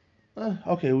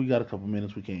 okay, we got a couple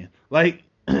minutes, we can. Like,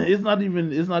 it's not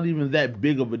even that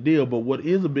big of a deal. But what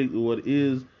is a big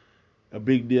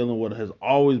deal, and what has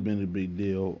always been a big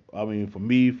deal, I mean, for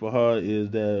me, for her, is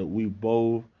that we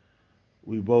both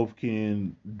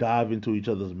can dive into each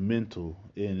other's mental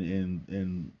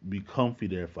and be comfy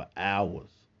there for hours.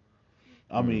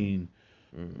 I mean,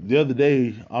 the other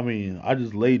day, I mean, I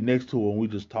just laid next to her and we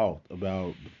just talked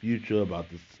about the future, about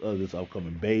this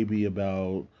upcoming baby,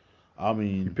 about, I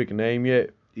mean, You pick a name yet?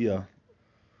 yeah,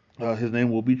 his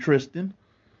name will be Tristan.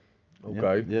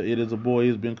 Okay. Yeah, it is a boy.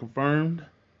 It's been confirmed.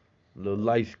 Little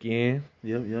light skin.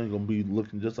 Yeah, gonna be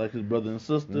looking just like his brother and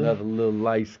sister. Another little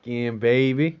light skin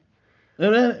baby.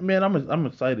 And man, I'm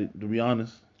excited, to be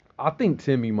honest. I think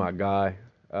Timmy, my guy,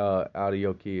 out of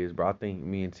your kids, bro. I think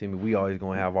me and Timmy, we always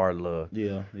gonna have our love.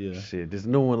 Yeah. Shit, this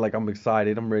new one, like I'm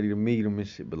excited. I'm ready to meet him and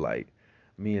shit. But like,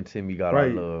 me and Timmy got our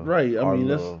love. Right. I mean,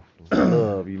 that's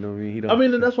love. You know what I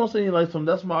mean? That's what I'm saying. Like,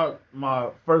 that's my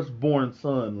firstborn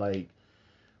son. Like,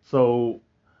 so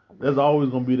there's always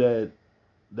gonna be that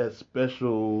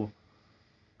special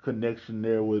connection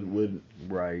there with.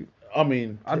 Right. I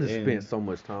mean, I just spent so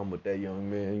much time with that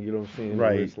young man. You know what I'm saying?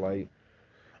 Right. It's like,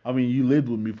 I mean, you lived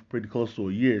with me for pretty close to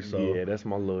a year, so yeah, that's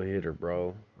my little hitter,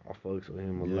 bro. I fucks with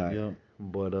him a lot. Yeah.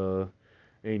 But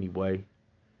anyway.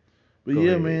 But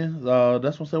yeah, ahead. Man,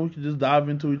 that's what I said. We can just dive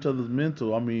into each other's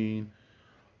mental. I mean,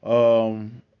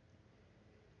 you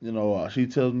know, she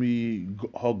tells me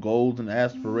her goals and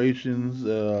aspirations,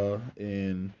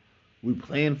 and we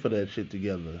plan for that shit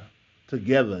together,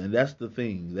 and that's the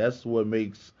thing. That's what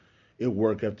makes it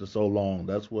work after so long.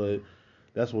 That's what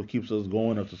keeps us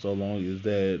going after so long, is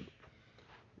that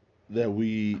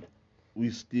we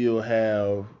still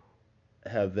have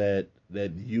that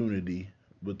unity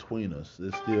between us.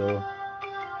 It's still,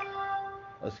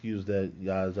 excuse that,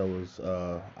 guys. That was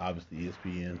obviously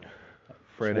ESPN.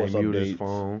 Fred ain't mute his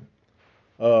phone.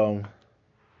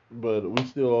 But we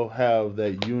still have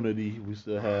that unity. We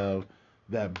still have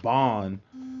that bond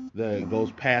that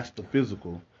goes past the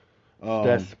physical.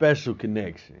 That special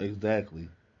connection. Exactly.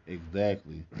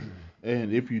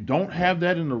 And if you don't have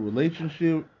that in a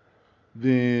relationship,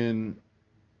 then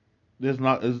there's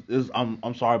not.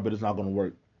 I'm sorry, but it's not going to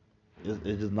work.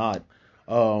 It's just not.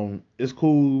 It's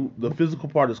cool. The physical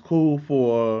part is cool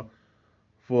for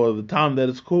the time that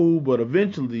it's cool, but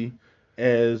eventually,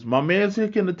 as my man's here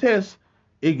can attest,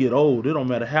 it get old. It don't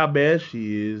matter how bad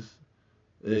she is.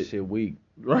 That shit weak.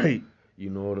 Right. You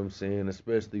know what I'm saying?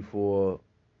 Especially for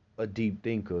a deep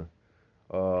thinker,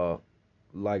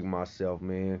 like myself,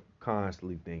 man.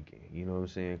 Constantly thinking. You know what I'm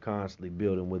saying? Constantly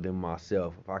building within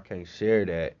myself. If I can't share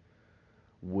that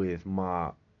with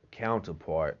my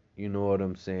counterpart, you know what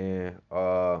I'm saying?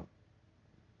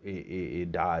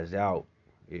 It dies out.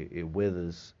 It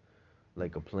withers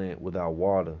like a plant without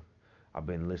water. I've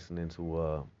been listening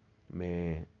to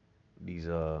these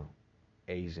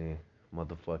Asian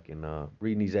motherfucking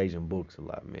reading these Asian books a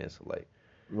lot, man. So like,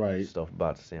 right, stuff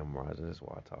about the samurais, and that's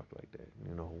why I talk like that.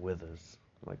 You know, withers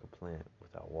like a plant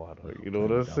without water. You know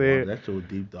what I'm saying? That's so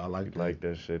deep, though. I like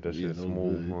that shit. That shit's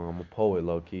smooth. I'm a poet,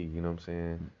 low key. You know what I'm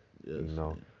saying? Yes, you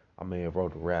know, I may have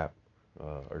wrote a rap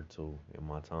or two in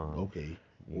my time. Okay.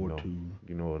 Or two.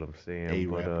 You know what I'm saying? A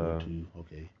rap or two.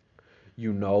 Okay.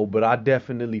 You know, but I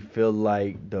definitely feel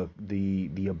like the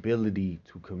ability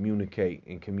to communicate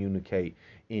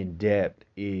in depth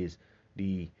is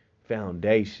the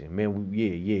foundation. Man,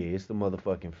 it's the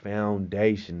motherfucking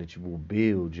foundation that you will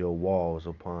build your walls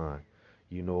upon.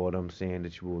 You know what I'm saying?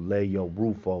 That you will lay your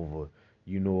roof over.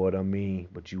 You know what I mean?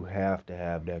 But you have to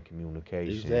have that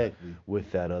communication with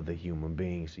that other human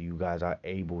being, so you guys are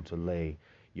able to lay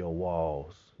your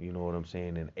walls, you know what I'm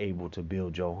saying, and able to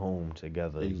build your home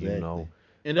together, you know.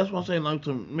 And that's what I'm saying, like,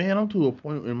 I'm to a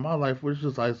point in my life where it's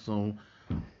just like, so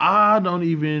I don't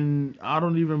even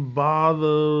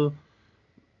bother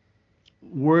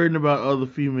worrying about other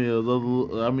females.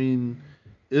 I mean,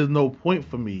 there's no point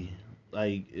for me.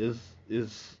 Like,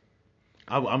 it's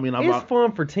It's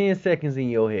fun for 10 seconds in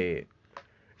your head.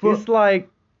 It's like,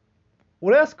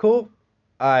 well, that's cool.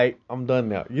 All right, I'm done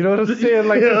now. You know what I'm saying?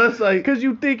 Like, it's like, because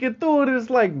you thinking through it,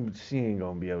 it's like, she ain't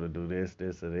going to be able to do this,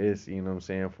 or this, you know what I'm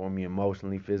saying, for me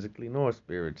emotionally, physically, nor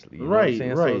spiritually. You know what I'm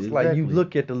saying? So it's like, you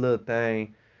look at the little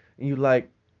thing, and you like,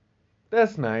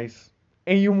 that's nice.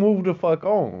 And you move the fuck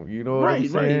on. You know what I'm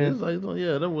saying? Right. It's like,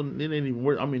 yeah, it ain't even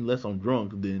worth. I mean, unless I'm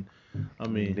drunk, then,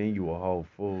 then you a whole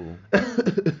fool.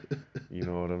 You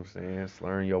know what I'm saying?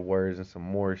 Slurring your words and some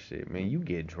more shit, man. You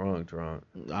get drunk.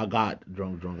 I got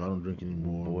drunk. I don't drink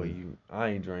anymore. Boy, I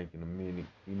ain't drank in a minute.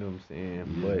 You know what I'm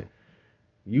saying? Yeah. But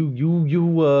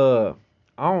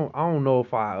I don't know if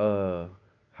how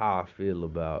I feel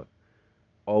about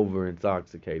over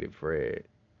intoxicated Fred.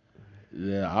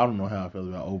 Yeah, I don't know how I feel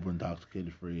about over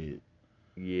intoxicated Fred.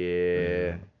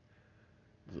 Yeah.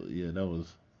 So, yeah, that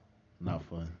was not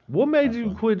fun. What made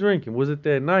you quit drinking? Was it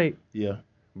that night? Yeah.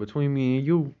 Between me and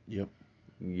you? Yep.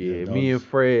 Yeah, me and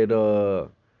Fred,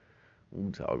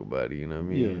 we talk about it, you know what I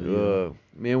mean? Yeah.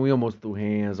 Man, we almost threw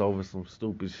hands over some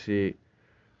stupid shit.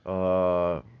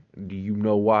 Do you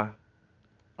know why?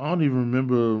 I don't even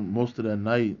remember most of that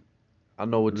night. I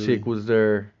know a chick was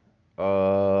there.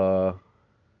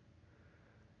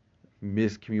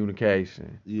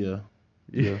 Miscommunication. Yeah.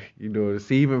 You know,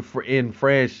 see, even in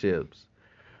friendships,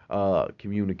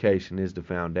 communication is the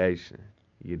foundation.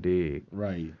 You dig?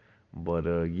 Right. But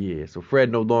yeah, so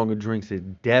Fred no longer drinks.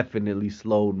 It definitely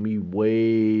slowed me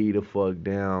way the fuck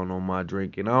down on my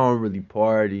drinking. I don't really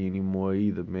party anymore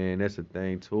either, man. That's the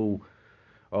thing too.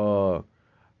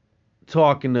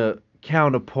 Talking to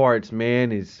counterparts,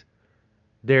 man, is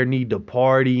their need to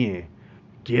party and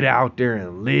get out there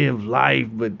and live life,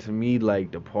 but to me,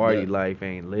 like, the party life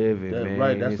ain't living, man.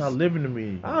 Right, that's not living to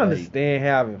me. I understand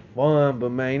having fun,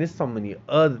 but man, there's so many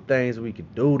other things we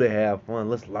could do to have fun.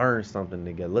 Let's learn something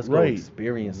together. Let's go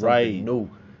experience something new.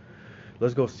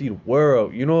 Let's go see the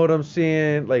world. You know what I'm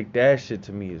saying? Like, that shit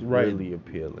to me is really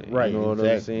appealing. Right, you know what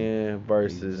I'm saying?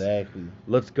 Versus,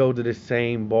 let's go to the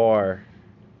same bar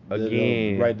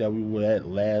again. Right, that we were at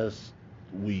last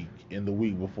week and the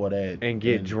week before that. And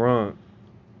get drunk.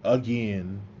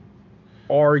 Again.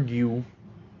 Argue.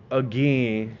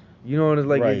 Again. You know what it's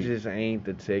like? It just ain't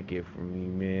the ticket for me,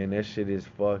 man. That shit is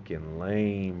fucking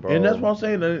lame, bro. And that's what I'm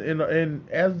saying. And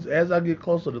as I get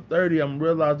closer to 30, I'm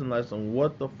realizing, like,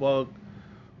 what the fuck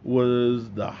was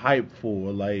the hype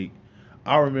for? Like,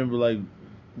 I remember, like,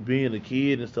 being a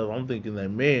kid and stuff. I'm thinking,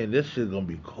 like, man, this shit's gonna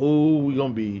be cool. We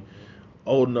gonna be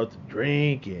old enough to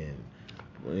drink and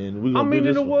we gonna do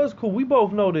this. It was cool. We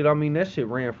both know that. I mean, that shit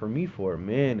ran for me for a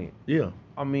minute. Yeah.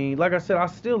 I mean, like I said, I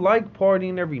still like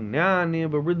partying every now and then,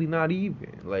 but really not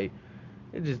even. Like,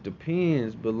 it just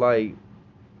depends. But, like,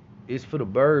 it's for the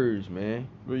birds, man.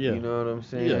 But yeah. You know what I'm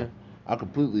saying? Yeah. I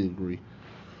completely agree.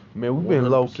 Man, we've been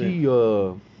 100%. Low-key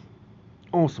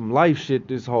on some life shit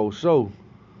this whole show.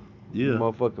 Yeah.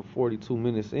 Motherfucking 42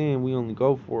 minutes in, we only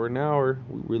go for an hour.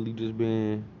 We really just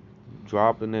been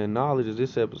dropping that knowledge of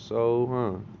this episode,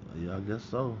 huh? Yeah, I guess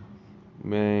so.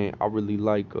 Man, I really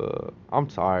like, I'm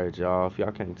tired, y'all. If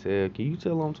y'all can't tell, can you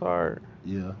tell I'm tired?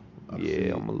 Yeah.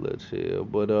 I'm a little chill.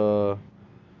 But,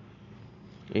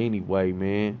 anyway,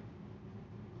 man.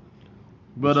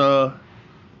 But,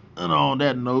 and on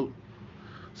that note,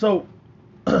 so,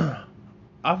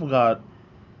 I forgot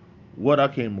what I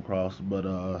came across, but,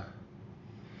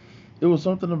 it was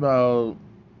something about,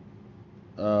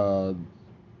 I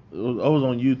was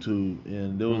on YouTube,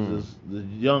 and there was this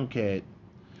young cat,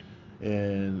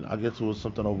 and I guess it was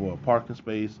something over a parking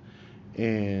space,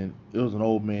 and it was an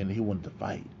old man, and he wanted to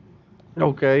fight.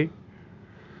 Okay.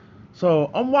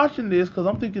 So I'm watching this because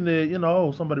I'm thinking that, you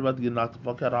know, somebody about to get knocked the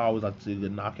fuck out. I always like to see a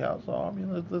good knockout. So I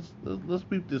mean, let's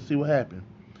peep this, see what happened.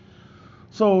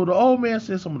 So the old man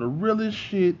said some of the realest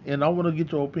shit, and I want to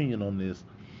get your opinion on this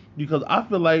because I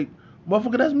feel like,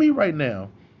 motherfucker, that's me right now.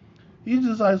 He's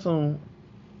just like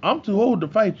I'm too old to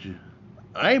fight you.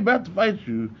 I ain't about to fight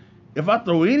you. If I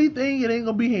throw anything, it ain't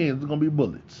gonna be hands. It's gonna be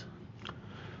bullets.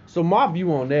 So my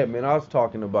view on that, man, I was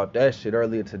talking about that shit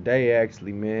earlier today,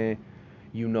 actually, man.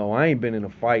 You know, I ain't been in a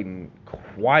fight in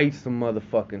quite some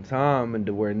motherfucking time, and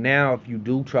to where now, if you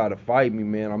do try to fight me,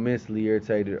 man, I'm mentally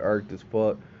irritated, irked as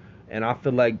fuck, and I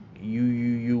feel like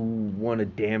you want to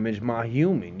damage my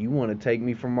human. You want to take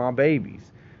me from my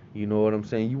babies. You know what I'm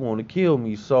saying? You want to kill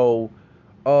me. So,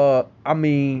 I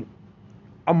mean,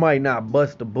 I might not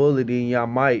bust a bullet in you, I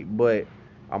might, but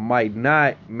I might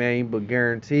not, man, but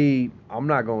guaranteed, I'm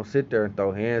not going to sit there and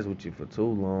throw hands with you for too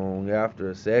long. After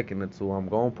a second or two, I'm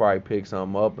going to probably pick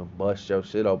something up and bust your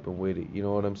shit open with it. You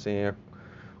know what I'm saying?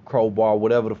 Crowbar,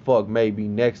 whatever the fuck may be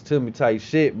next to me type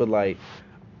shit. But, like,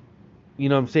 You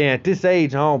know what I'm saying? At this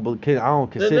age, I don't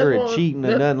consider it cheating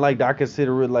or nothing like that. I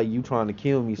consider it like you trying to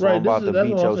kill me, so I'm about to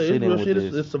beat your shit in with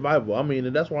this. It's survival. I mean,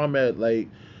 and that's where I'm at. Like,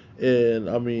 and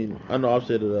I mean, I know I've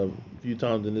said it a few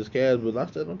times in this cast, but I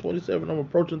said I'm 27. I'm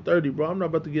approaching 30, bro. I'm not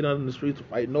about to get out in the streets to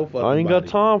fight no fucking I ain't got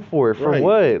time for it. For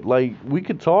what? Like, we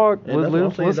could talk.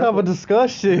 Let's have a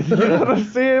discussion. You know what I'm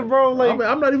saying, bro? Like, I mean,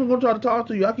 I'm not even gonna try to talk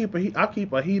to you. I keep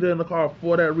a heater in the car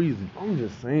for that reason. I'm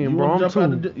just saying, you bro.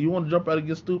 You want to jump out and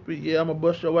get stupid? Yeah, I'm gonna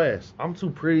bust your ass. I'm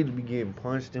too pretty to be getting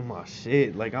punched in my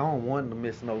shit. Like, I don't want to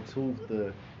miss no tooth.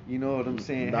 You know what I'm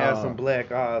saying? Have some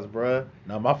black eyes, bruh.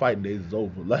 Now my fighting days is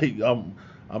over. Like,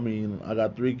 I mean, I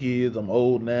got 3 kids. I'm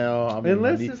old now. I mean,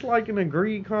 unless it's like an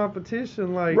agreed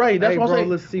competition, like, right? That's hey, what I'm saying.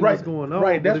 Let's see what's going on.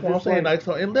 Right, that's what I'm saying. Like,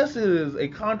 so unless it is a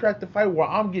contracted fight where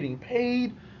I'm getting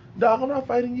paid, dog, I'm not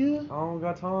fighting you. I don't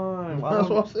got time. That's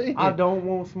what I'm saying. I don't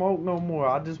want smoke no more.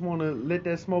 I just want to let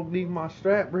that smoke leave my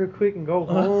strap real quick and go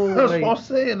home. That's what I'm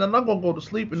saying. I'm not gonna go to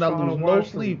sleep and not lose no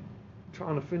sleep.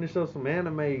 Trying to finish up some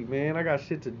anime, man. I got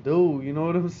shit to do. You know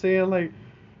what I'm saying? Like,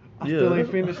 I still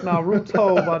ain't finished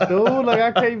Naruto, my dude. Like,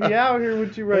 I can't be out here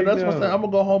with you right now. That's what I'm saying. I'm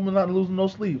gonna go home and not lose no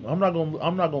sleep. I'm not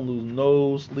gonna lose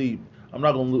no sleep. I'm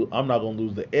not gonna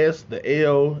lose the S, the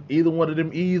L, either one of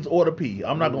them E's or the P.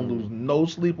 I'm not gonna lose no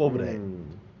sleep over that.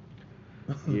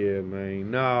 Yeah,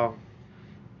 man. No.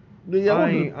 I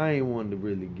ain't wanting to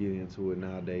really get into it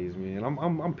nowadays, man.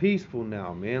 I'm peaceful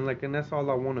now, man. Like, and that's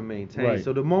all I want to maintain. Right.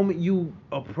 So the moment you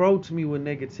approach me with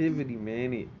negativity,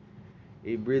 man,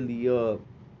 it really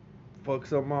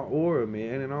fucks up my aura,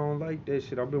 man. And I don't like that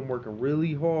shit. I've been working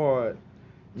really hard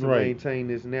to maintain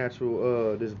this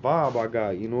natural this vibe I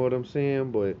got. You know what I'm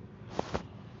saying? But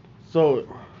so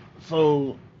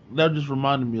that just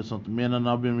reminded me of something, man. And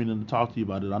I've been meaning to talk to you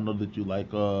about it. I know that you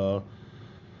like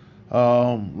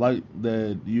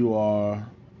that you are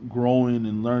growing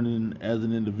and learning as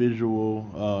an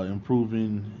individual,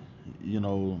 improving, you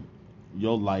know,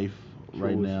 your life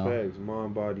right now. Facts,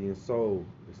 mind, body, and soul.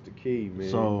 It's the key, man.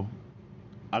 So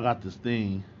I got this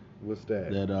thing. What's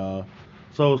that?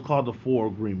 So it's called the 4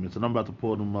 Agreements, and I'm about to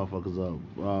pull them motherfuckers up.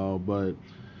 But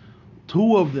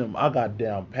 2 of them I got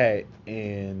down pat,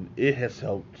 and it has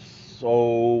helped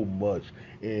so much.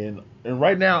 And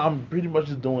right now I'm pretty much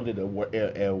just doing it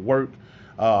at work.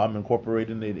 I'm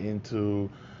incorporating it into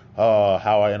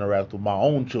how I interact with my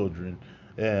own children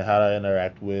and how I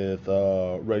interact with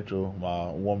Rachel,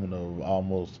 my woman of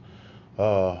almost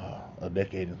a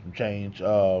decade and some change.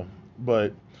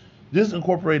 But just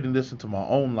incorporating this into my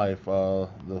own life,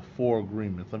 the 4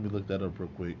 Agreements. Let me look that up real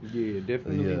quick. Yeah,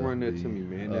 definitely run that to me,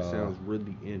 man. That sounds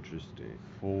really interesting.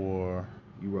 4.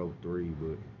 You wrote 3,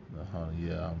 but.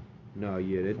 Yeah. No,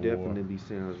 yeah, that 4. Definitely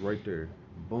sounds right there.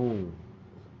 Boom.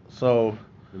 So.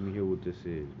 Let me hear what this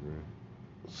is, man.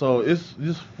 So it's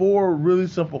just 4 really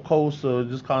simple codes to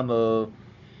just kind of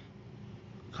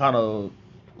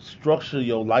structure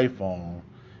your life on,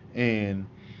 and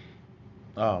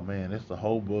oh man, it's the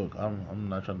whole book. I'm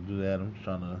not trying to do that. I'm just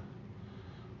trying to.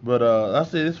 But I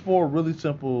said it's 4 really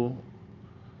simple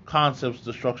concepts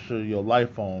to structure your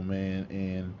life on, man.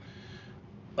 And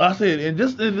I said, and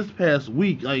just in this past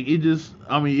week, like it just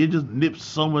nips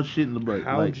so much shit in the butt.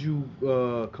 How'd you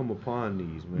come upon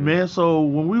these, man? Man, so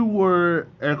when we were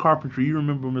at carpentry, you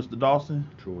remember Mr. Dawson?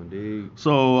 True indeed.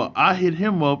 So I hit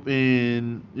him up,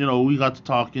 and you know we got to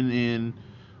talking, and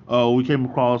we came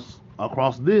across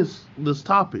this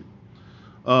topic.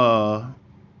 You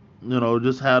know,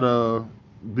 just how to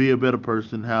be a better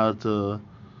person, how to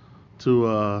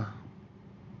you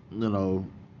know,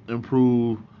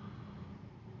 improve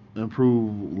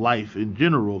life in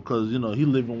general, because you know he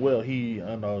living well.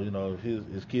 I know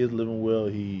his kids living well.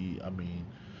 He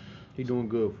doing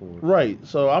good for him. Right.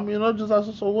 So I mean, I'm just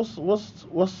asking. So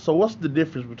what's the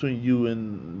difference between you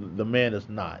and the man that's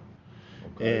not?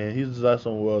 Okay. And he's just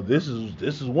asking, well, this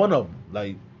is one of them.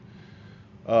 Like,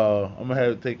 I'm gonna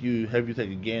have you take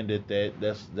a gander at that.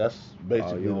 That's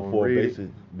basically the 4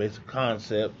 basic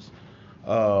concepts.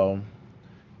 So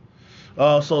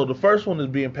the first one is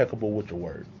be impeccable with your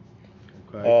word.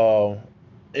 Okay.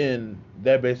 And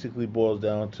that basically boils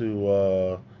down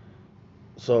to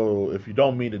so if you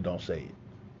don't mean it, don't say it.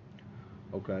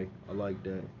 Okay, I like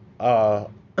that.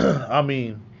 I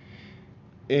mean,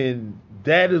 and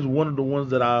that is one of the ones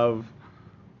that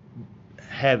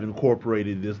have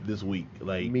incorporated this week.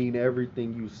 Like, mean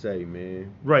everything you say,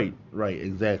 man. Right,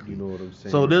 exactly. You know what I'm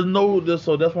saying? So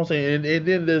so that's what I'm saying. And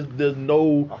then there's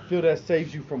no. I feel that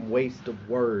saves you from waste of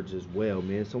words as well,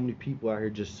 man. So many people out here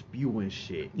just spewing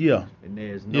shit. Yeah. And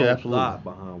there's no thought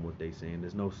behind what they saying.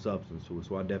 There's no substance to it.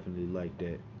 So I definitely like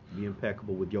that. Be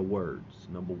impeccable with your words.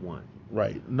 Number 1.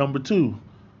 Right. Number 2,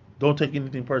 don't take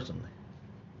anything personally.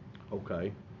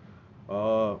 Okay.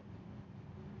 So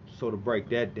to break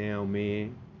that down,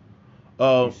 man, you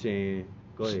Uh, saying,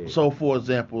 go ahead. so for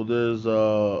example, there's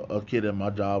a kid at my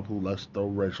job who likes to throw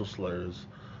racial slurs.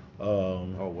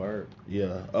 Oh, word.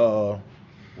 Yeah.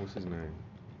 What's his name?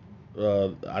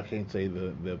 I can't say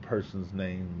the person's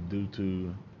name due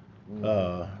to Mm.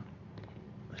 uh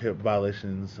hip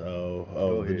violations Go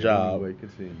of the ahead. job. Anyway,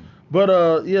 continue.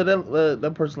 But yeah,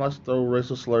 that person likes to throw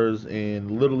racial slurs,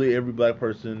 and literally every black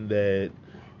person that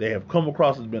they have come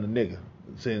across has been a nigga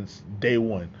since day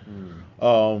one. Mm.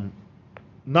 Um,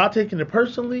 Not taking it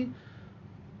personally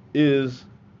is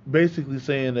basically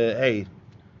saying that, hey,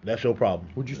 that's your problem.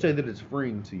 Would you say that it's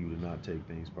freeing to you to not take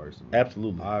things personally?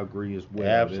 Absolutely. I agree as well.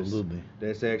 Absolutely.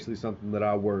 That's actually something that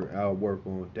I work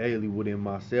on daily within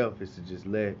myself, is to just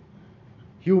let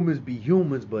humans be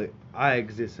humans, but I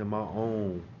exist in my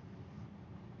own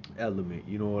element.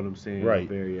 You know what I'm saying? Right. I'm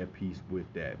very at peace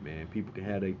with that, man. People can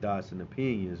have their thoughts and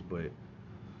opinions, but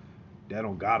that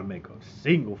don't gotta make a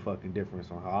single fucking difference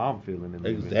on how I'm feeling and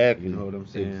living. Exactly. You know what I'm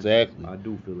saying? Exactly. I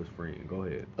do feel it's freeing. Go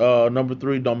ahead. Number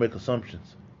 3, don't make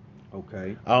assumptions.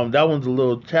 Okay. That one's a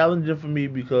little challenging for me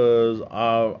because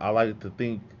I like to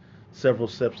think several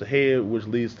steps ahead, which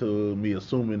leads to me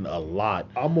assuming a lot.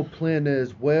 I'm a planner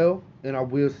as well, and I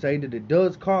will say that it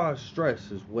does cause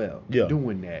stress as well. Yeah.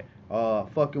 Doing that.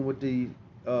 Fucking with the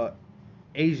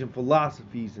Asian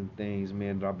philosophies and things,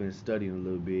 man, that I've been studying a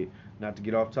little bit. Not to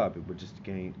get off topic, but just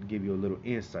to give you a little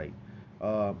insight.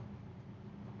 A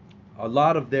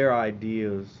lot of their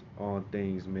ideas on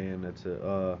things, man, are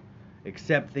to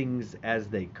accept things as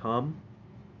they come,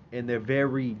 and they're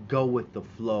very go with the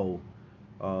flow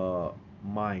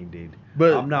minded.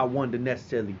 But I'm not one to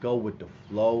necessarily go with the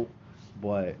flow,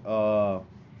 but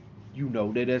you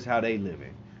know that's how they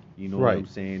living. You know what I'm right.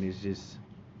 saying? It's just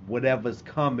whatever's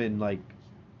coming, like,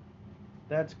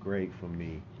 that's great for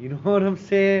me. You know what I'm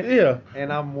saying? Yeah.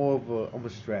 And I'm a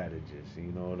strategist.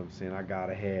 You know what I'm saying? I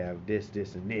gotta have this,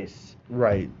 and this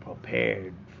Right.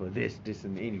 prepared for this,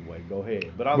 and anyway. Go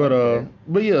ahead.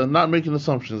 But yeah, not making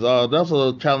assumptions. That's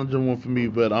a challenging one for me,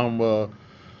 but I'm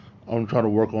trying to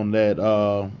work on that.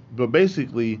 But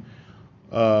basically,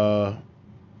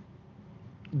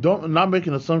 don't not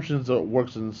making assumptions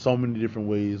works in so many different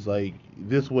ways. Like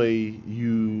this way,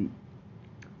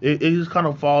 it just kind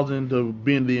of falls into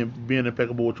being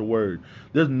impeccable with your word.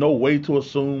 There's no way to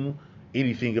assume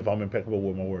anything if I'm impeccable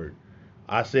with my word.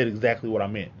 I said exactly what I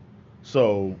meant.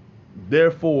 So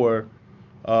therefore,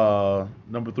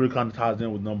 number 3 kind of ties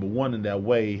in with number 1 in that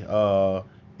way.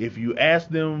 If you ask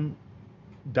them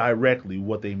directly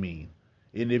what they mean,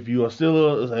 and if you are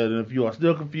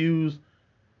still confused,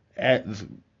 ask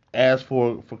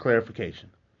for clarification.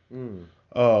 Mm.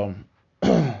 Um,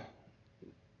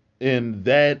 and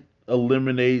that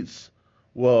eliminates,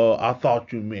 well, I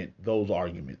thought you meant those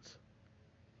arguments.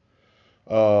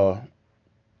 And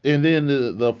then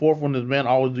the 4th one is, man,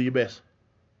 always do your best.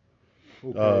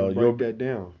 Okay, break that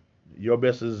down. Your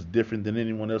best is different than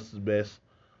anyone else's best.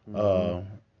 Mm-hmm.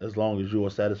 As long as you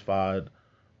are satisfied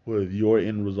with your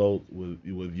end result,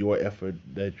 with your effort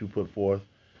that you put forth,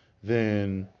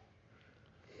 then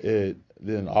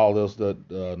all else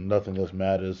nothing else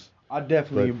matters. I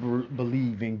definitely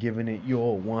believe in giving it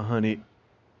your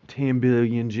 110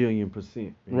 billion jillion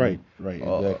 %. Man. Right,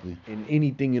 exactly. In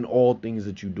anything and all things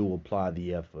that you do, apply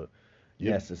the effort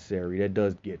necessary. That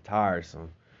does get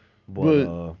tiresome, but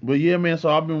yeah, man. So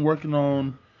I've been working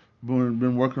on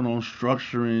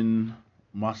structuring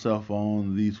myself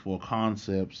on these 4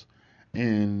 concepts,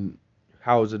 and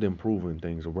how is it improving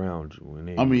things around you?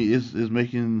 And I mean, it's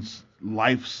making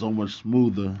life so much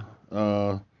smoother.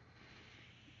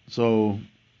 So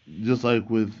just like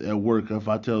at work, if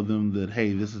I tell them that,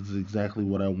 hey, this is exactly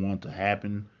what I want to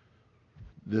happen,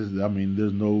 there's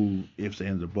no ifs,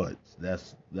 ands, or buts.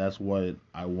 That's what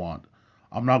I want.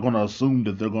 I'm not going to assume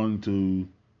that they're going to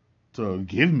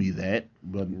give me that,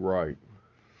 but right.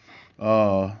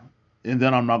 And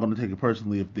then I'm not going to take it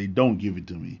personally if they don't give it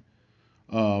to me.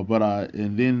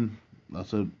 And then I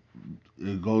said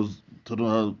it goes to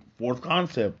the 4th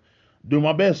concept: do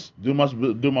my best, do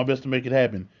my best to make it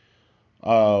happen.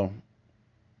 I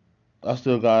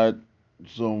still got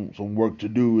some work to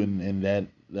do in that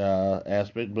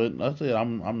aspect, but I said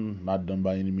I'm not done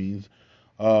by any means.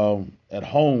 At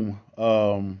home,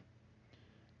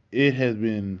 it has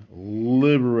been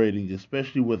liberating,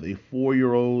 especially with a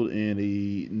 4-year-old and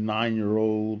a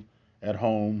 9-year-old at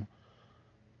home.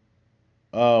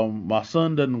 My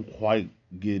son doesn't quite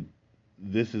get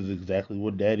this is exactly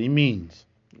what daddy means.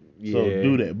 Yeah, so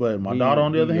do that. But my daughter,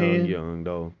 on the other hand, young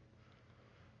though.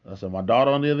 I said my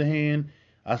daughter, on the other hand,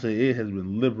 I said it has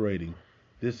been liberating.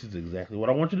 This is exactly what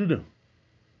I want you to do.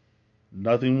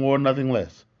 Nothing more, nothing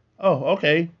less. Oh,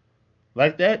 okay.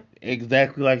 Like that?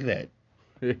 Exactly like that.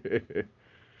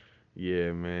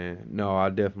 Yeah, man. No, I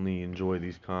definitely enjoy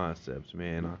these concepts,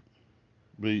 man.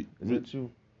 Is that you?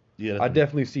 Yeah. I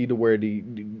definitely see where the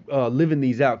living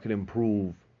these out can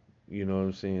improve, you know what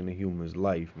I'm saying, the human's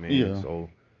life, man. Yeah. So,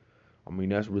 I mean,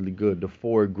 that's really good. The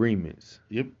 4 agreements.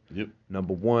 Yep.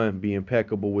 Number 1, be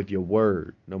impeccable with your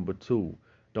word. Number 2,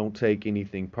 don't take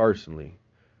anything personally.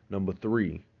 Number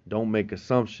 3, don't make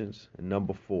assumptions. And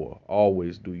number 4,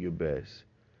 always do your best.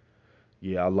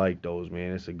 Yeah, I like those,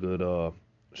 man. It's a good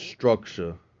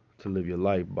structure to live your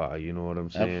life by, you know what I'm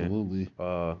saying? Absolutely.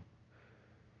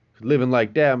 Living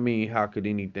like that, I mean, how could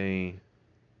anything,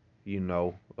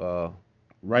 right.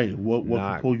 What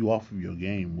not, can pull you off of your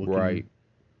game? What right.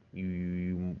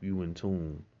 You in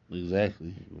tune.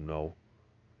 Exactly. You know.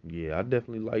 Yeah, I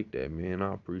definitely like that, man.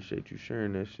 I appreciate you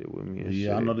sharing that shit with me and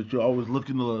shit. I know that you're always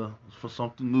looking for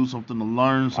something new, something to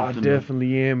learn, something. I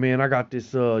definitely am, man. I got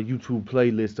this YouTube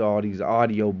playlist of all these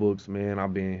audio books, man.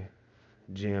 I've been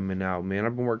jamming out, man.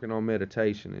 I've been working on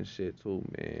meditation and shit too,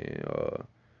 man.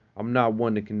 I'm not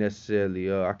one that can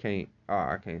necessarily I can't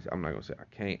I'm not gonna say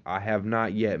I can't. I have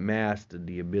not yet mastered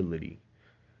the ability.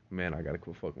 Man, I gotta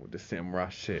quit fucking with this samurai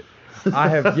shit. I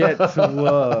have yet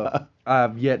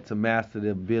to master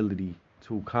the ability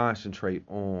to concentrate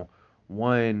on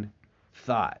one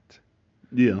thought.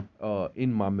 Yeah.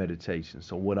 In my meditation.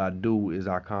 So what I do is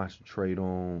I concentrate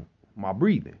on my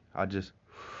breathing. I just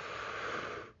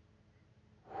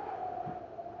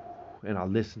and I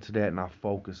listen to that and I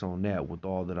focus on that with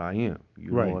all that I am. You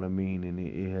know what I mean? And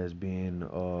it has been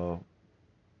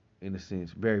in a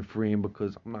sense, very freeing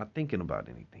because I'm not thinking about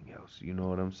anything else. You know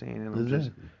what I'm saying? And I'm just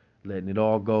letting it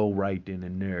all go right then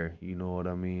and there. You know what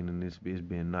I mean? And it's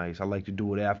been nice. I like to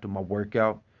do it after my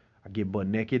workout. I get butt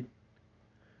naked.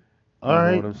 You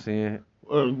know what I'm saying?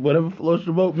 Whatever floats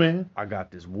your boat, man. I got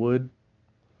this wood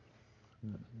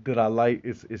that I light.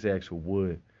 It's actual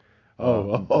wood. I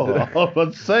was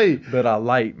about to say. That I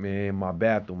light, man, in my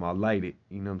bathroom. I light it.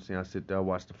 You know what I'm saying? I sit there,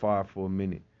 watch the fire for a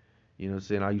minute. You know what I'm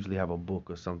saying? I usually have a book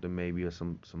or something maybe or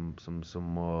some some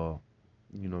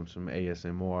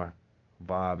ASMR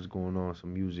vibes going on,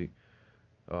 some music,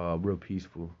 real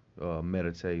peaceful,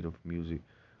 meditative music.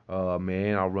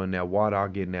 Man, I'll run that water, I'll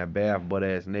get in that bath butt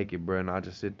ass naked, bro, and I'll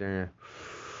just sit there and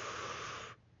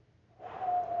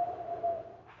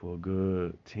for a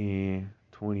good 10,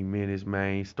 20 minutes,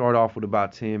 man. Start off with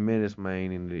about 10 minutes,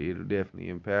 man, and it'll definitely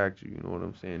impact you know what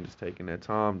I'm saying? Just taking that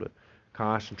time to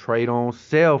concentrate on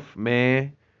self,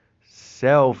 man.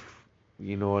 Self,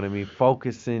 you know what I mean?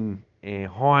 Focusing and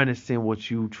harnessing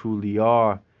what you truly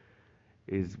are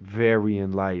is very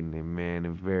enlightening, man,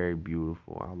 and very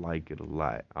beautiful. I like it a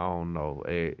lot. I don't know.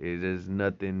 It is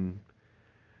nothing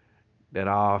that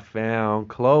I found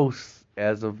close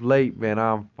as of late, man.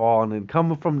 I'm falling.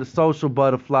 Coming from the social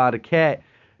butterfly, the cat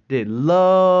that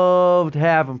loved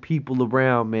having people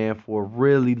around, man, for a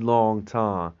really long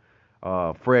time.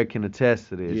 Fred can attest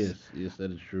to this. Yes,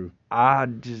 that is true. I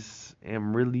just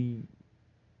am really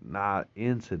not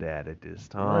into that at this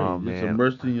time, man. Just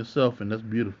immersed in yourself, and that's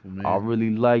beautiful, man. I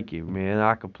really like it, man.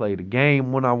 I can play the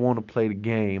game when I want to play the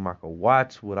game. I can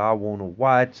watch what I want to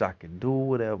watch. I can do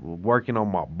whatever. Working on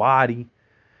my body.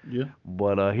 Yeah.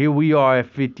 But here we are at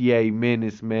 58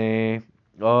 minutes, man.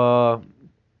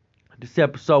 This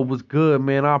episode was good,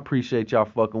 man. I appreciate y'all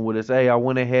fucking with us. Hey, I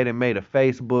went ahead and made a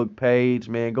Facebook page,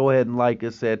 man. Go ahead and like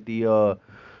us at the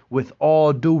With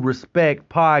All Due Respect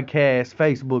podcast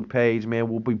Facebook page, man.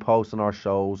 We'll be posting our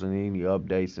shows and any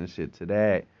updates and shit to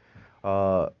that.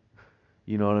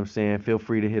 You know what I'm saying? Feel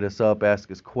free to hit us up,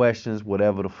 ask us questions,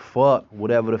 whatever the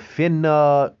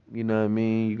finna. You know what I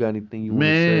mean? You got anything you want to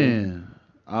say? Man,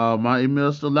 my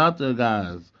email's still out there,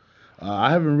 guys. I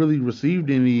haven't really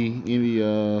received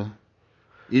anything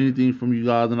from you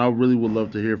guys, and I really would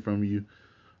love to hear from you.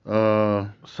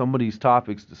 Some of these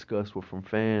topics discussed were from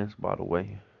fans, by the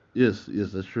way. Yes,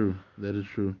 that's true. That is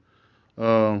true.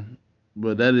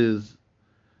 But that is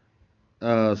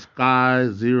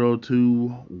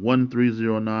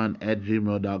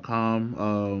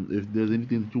sky021309@gmail.com. If there's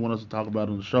anything that you want us to talk about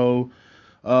on the show,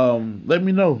 let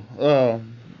me know.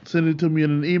 Send it to me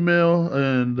in an email.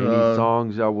 And any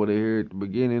songs y'all want to hear at the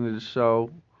beginning of the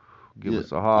show, give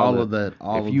us a holler. All of that.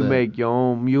 If you make your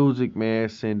own music, man,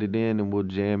 send it in and we'll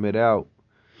jam it out.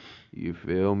 You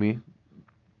feel me?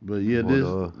 But yeah,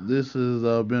 this has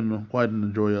been quite an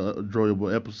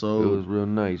enjoyable episode. It was real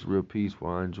nice, real peaceful.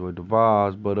 I enjoyed the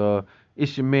vibes. But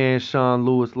it's your man Sean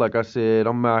Lewis. Like I said,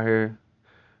 I'm out here,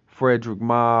 Frederick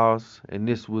Miles, and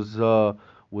this was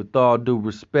with all due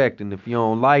respect. And if you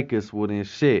don't like us, well then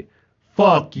shit,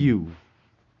 fuck you.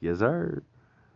 Yes, sir.